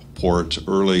reports,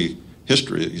 early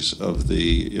histories of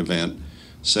the event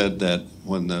said that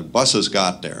when the buses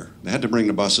got there, they had to bring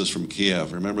the buses from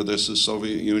Kiev. Remember, this is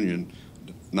Soviet Union.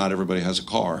 Not everybody has a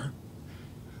car,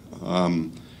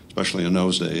 especially in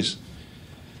those days.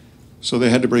 So they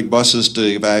had to bring buses to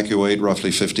evacuate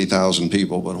roughly 50,000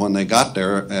 people. But when they got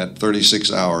there at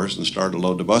 36 hours and started to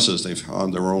load the buses, they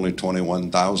found there were only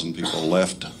 21,000 people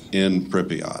left in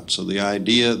Pripyat. So the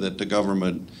idea that the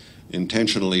government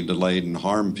intentionally delayed and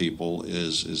harmed people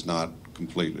is not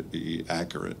completely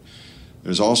accurate.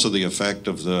 There's also the effect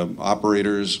of the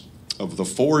operators of the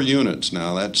 4 units.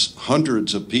 Now, that's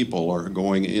hundreds of people are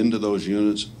going into those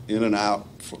units, in and out,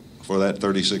 for that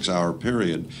 36-hour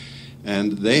period.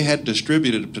 And they had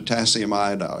distributed potassium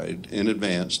iodide in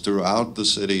advance throughout the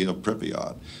city of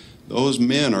Pripyat. Those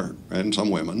men, and some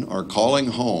women, are calling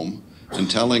home and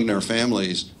telling their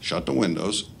families, shut the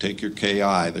windows, take your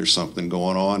KI, there's something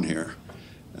going on here.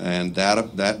 And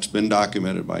that's been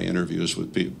documented by interviews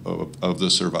with people of the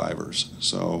survivors.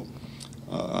 So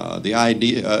the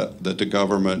idea that the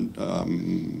government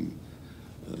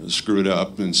screwed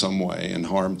up in some way and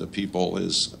harmed the people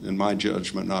is, in my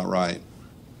judgment, not right.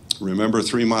 Remember,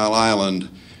 3 Mile Island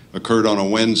occurred on a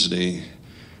Wednesday,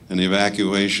 and the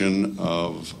evacuation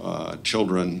of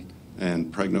children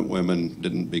and pregnant women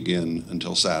didn't begin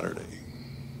until Saturday.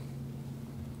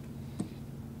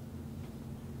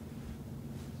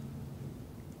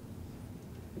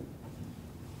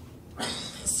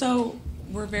 So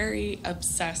we're very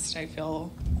obsessed, I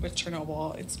feel, with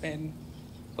Chernobyl. It's been,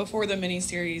 before the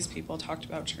miniseries, people talked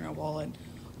about Chernobyl, and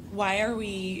why are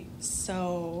we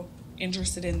so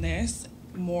interested in this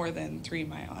more than 3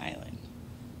 Mile Island?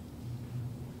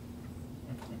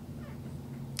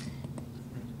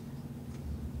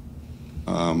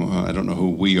 I don't know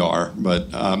who we are, but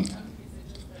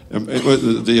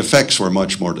the effects were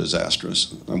much more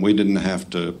disastrous. And we didn't have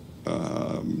to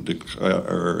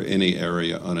declare any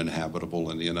area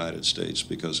uninhabitable in the United States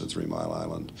because of 3 Mile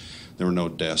Island. There were no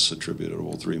deaths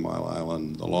attributable to 3 Mile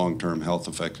Island. The long-term health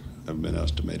effects have been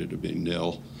estimated to be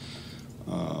nil.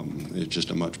 It's just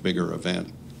a much bigger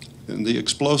event. And the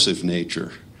explosive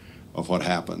nature of what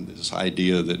happened, this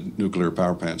idea that nuclear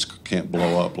power plants can't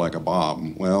blow up like a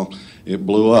bomb. Well, it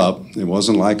blew up. It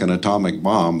wasn't like an atomic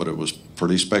bomb, but it was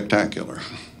pretty spectacular.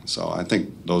 So I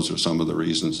think those are some of the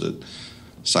reasons that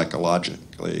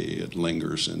psychologically it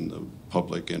lingers in the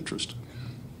public interest.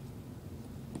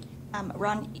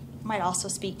 Ron might also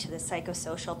speak to the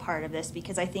psychosocial part of this,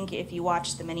 because I think if you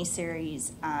watch the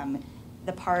miniseries,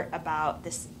 the part about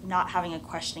this not having a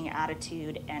questioning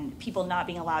attitude and people not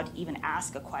being allowed to even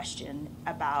ask a question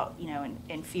about,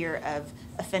 in fear of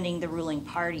offending the ruling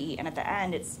party. And at the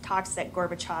end, it talks that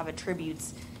Gorbachev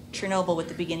attributes Chernobyl with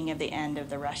the beginning of the end of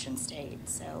the Russian state.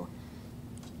 So,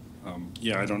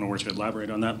 yeah, I don't know where to elaborate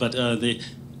on that, but I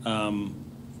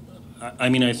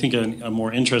think a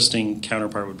more interesting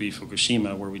counterpart would be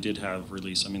Fukushima, where we did have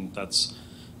release. I mean, that's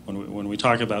when we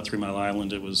talk about 3 Mile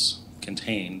Island, it was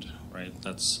contained. Right,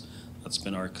 that's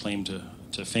been our claim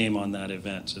to fame on that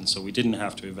event, and so we didn't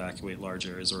have to evacuate large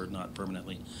areas, or not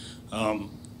permanently.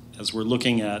 As we're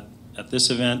looking at this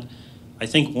event, I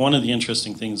think one of the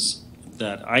interesting things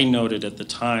that I noted at the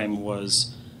time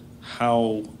was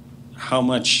how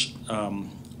much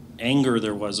anger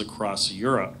there was across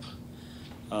Europe.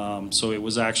 So it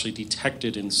was actually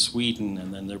detected in Sweden,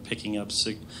 and then they're picking up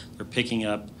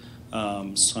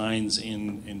signs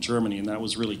in Germany, and that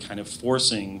was really kind of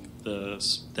forcing the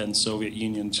then Soviet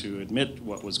Union to admit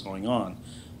what was going on.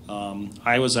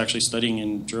 I was actually studying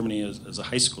in Germany as a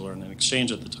high schooler in an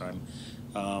exchange at the time.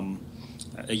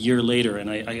 A year later, and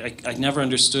I never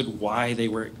understood why they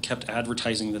kept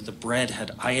advertising that the bread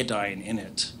had iodine in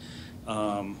it.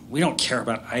 We don't care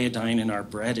about iodine in our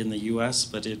bread in the U.S.,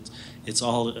 but it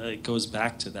goes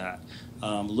back to that.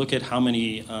 Look at how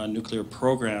many nuclear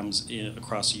programs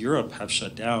across Europe have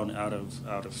shut down out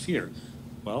of fear.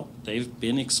 Well, they've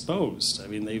been exposed. I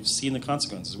mean, they've seen the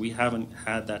consequences. We haven't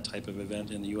had that type of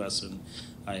event in the U.S., and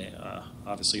I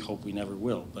obviously hope we never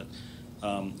will. But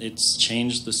it's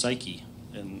changed the psyche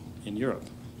in Europe.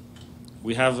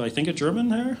 We have, I think, a German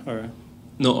there, or?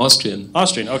 No, Austrian.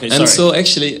 Austrian, okay, sorry. And so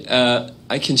actually,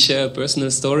 I can share a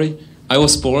personal story. I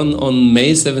was born on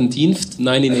May 17th,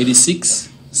 1986,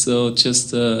 so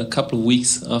just a couple of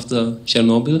weeks after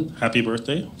Chernobyl. Happy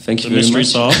birthday. Thank you very much. The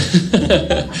mystery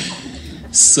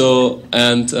solved. So,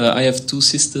 and I have two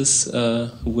sisters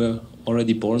who were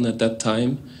already born at that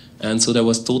time, and so there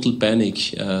was total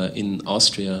panic in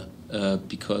Austria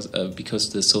because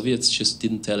the Soviets just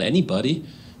didn't tell anybody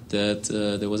that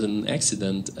there was an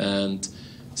accident. And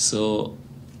so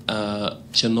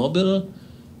Chernobyl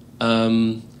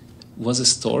was a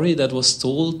story that was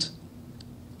told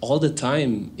all the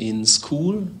time in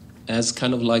school as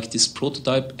kind of like this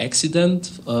prototype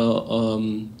accident,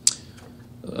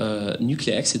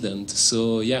 nuclear accident.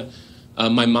 So yeah,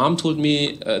 my mom told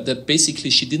me that basically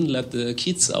she didn't let the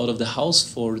kids out of the house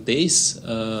for days,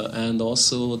 and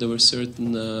also there were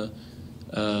certain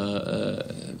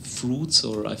fruits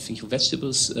or I think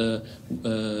vegetables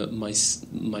my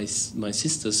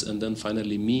sisters and then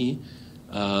finally me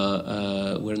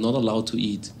were not allowed to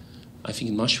eat. I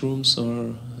think mushrooms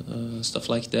or stuff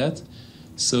like that.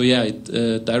 So yeah,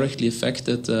 it directly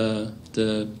affected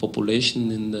the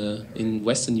population in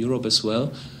Western Europe as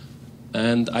well,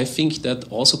 and I think that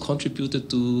also contributed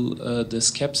to the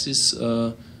skepsis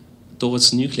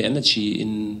towards nuclear energy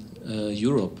in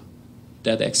Europe.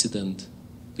 That accident,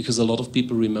 because a lot of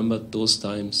people remembered those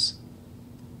times.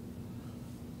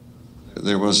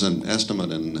 There was an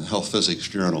estimate in the Health Physics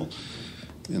Journal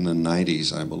in the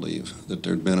 90s, I believe, that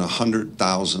there had been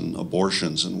 100,000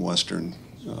 abortions in Western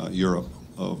Europe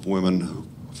of women who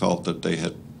felt that they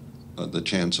had the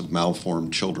chance of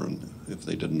malformed children if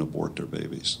they didn't abort their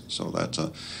babies. So that's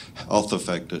a health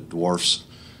effect that dwarfs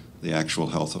the actual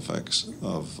health effects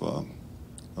of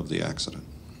the accident.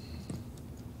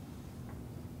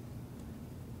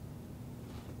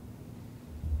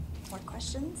 More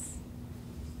questions?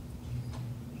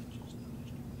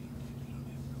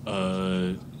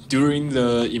 During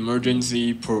the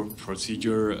emergency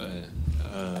procedure,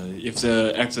 if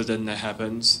the accident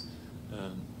happens,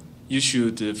 you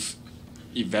should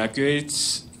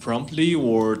evacuate promptly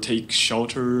or take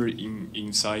shelter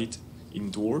inside,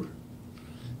 indoor.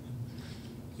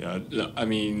 Yeah, I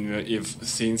mean, if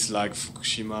things like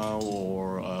Fukushima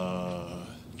or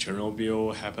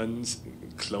Chernobyl happens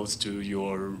close to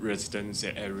your residence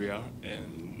area,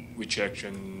 and which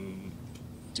action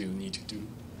do you need to do?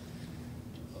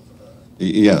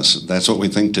 Yes, that's what we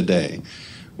think today.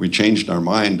 We changed our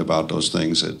mind about those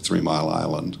things at 3 Mile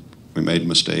Island. We made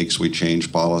mistakes. We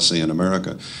changed policy in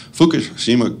America.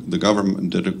 Fukushima, the government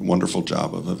did a wonderful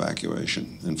job of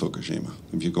evacuation in Fukushima.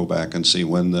 If you go back and see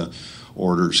when the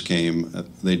orders came,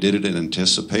 they did it in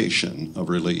anticipation of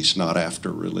release, not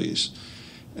after release.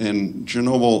 And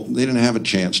Chernobyl, they didn't have a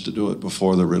chance to do it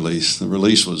before the release. The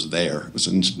release was there. It was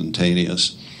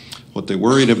instantaneous. What they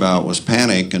worried about was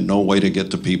panic and no way to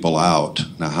get the people out.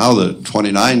 Now, how the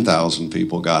 29,000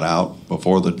 people got out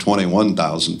before the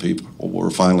 21,000 people were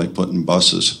finally put in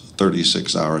buses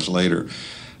 36 hours later,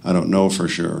 I don't know for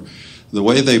sure. The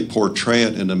way they portray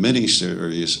it in the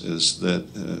miniseries is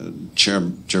that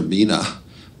Chernobyl,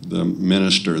 the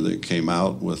minister that came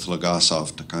out with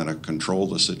Legasov to kind of control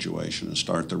the situation and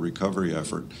start the recovery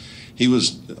effort, he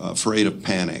was afraid of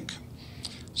panic.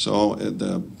 So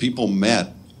the people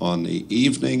met on the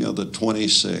evening of the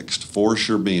 26th for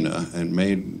Sherbina and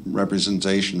made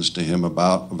representations to him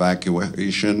about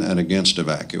evacuation and against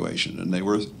evacuation. And they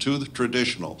were two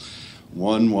traditional.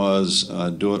 One was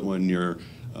do it when you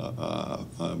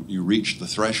reach the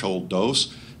threshold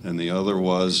dose, and the other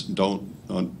was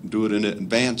don't do it in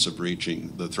advance of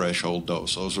reaching the threshold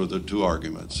dose. Those were the two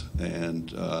arguments.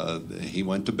 And he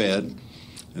went to bed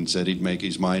and said he'd make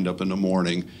his mind up in the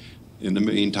morning. In the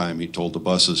meantime, he told the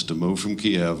buses to move from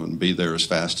Kiev and be there as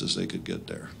fast as they could get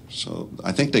there. So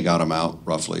I think they got them out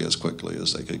roughly as quickly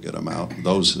as they could get them out,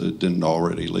 those that didn't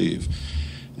already leave.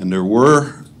 And there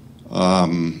were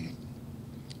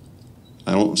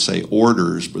I don't say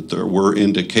orders, but there were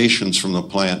indications from the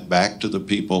plant back to the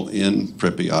people in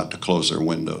Pripyat to close their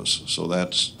windows. So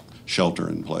that's shelter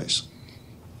in place.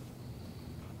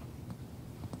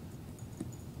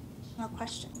 No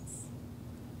questions.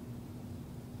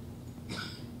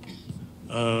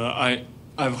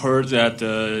 I've heard that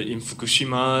in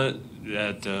Fukushima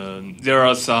that there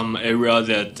are some areas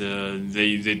that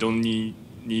they don't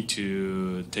need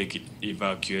to take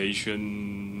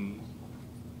evacuation.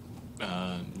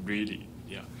 Really,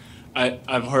 yeah.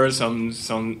 I've heard some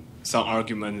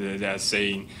argument that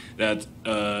saying that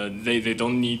they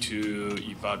don't need to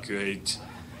evacuate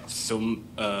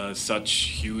such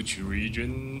huge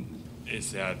region.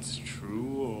 Is that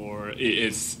true, or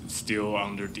it's still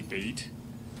under debate?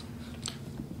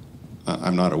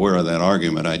 I'm not aware of that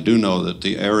argument. I do know that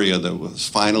the area that was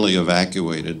finally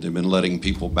evacuated, they've been letting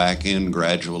people back in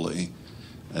gradually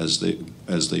as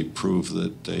they prove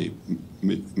that they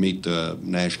meet the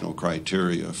national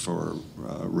criteria for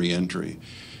reentry.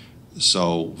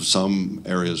 So some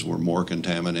areas were more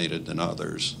contaminated than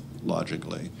others,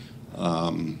 logically.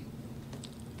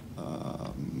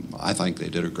 I think they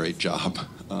did a great job,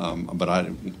 but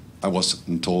I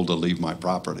wasn't told to leave my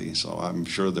property, so I'm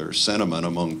sure there's sentiment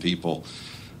among people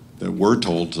that were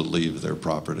told to leave their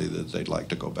property that they'd like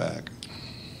to go back.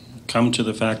 Come to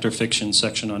the Fact or Fiction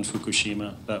section on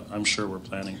Fukushima. That I'm sure we're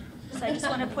planning. So I just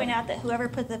want to point out that whoever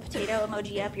put the potato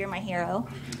emoji up, you're my hero.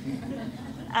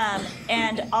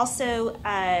 And also,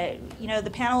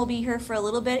 the panel will be here for a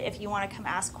little bit if you want to come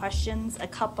ask questions. A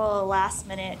couple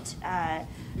last-minute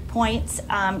points.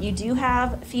 You do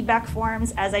have feedback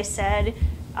forms, as I said.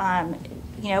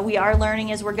 We are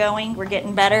learning as we're going. We're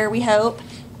getting better, we hope.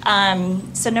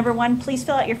 So number one, please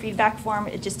fill out your feedback form.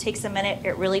 It just takes a minute.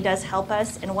 It really does help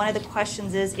us. And one of the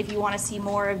questions is, if you want to see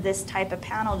more of this type of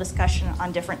panel discussion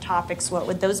on different topics, what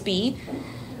would those be?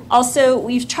 Also,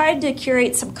 we've tried to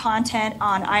curate some content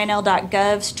on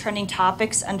INL.gov's trending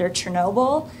topics under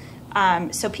Chernobyl.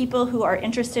 So people who are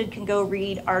interested can go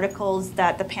read articles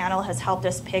that the panel has helped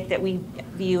us pick that we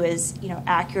view as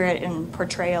accurate and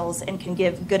portrayals and can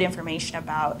give good information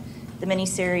about the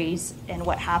miniseries and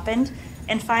what happened.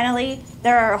 And finally,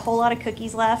 there are a whole lot of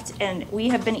cookies left, and we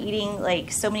have been eating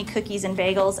like so many cookies and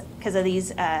bagels because of these.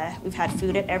 We've had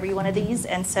food at every one of these,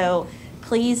 and so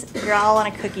please, you're all on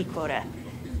a cookie quota.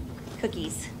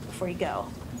 Cookies before you go.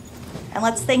 And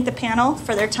let's thank the panel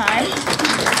for their time.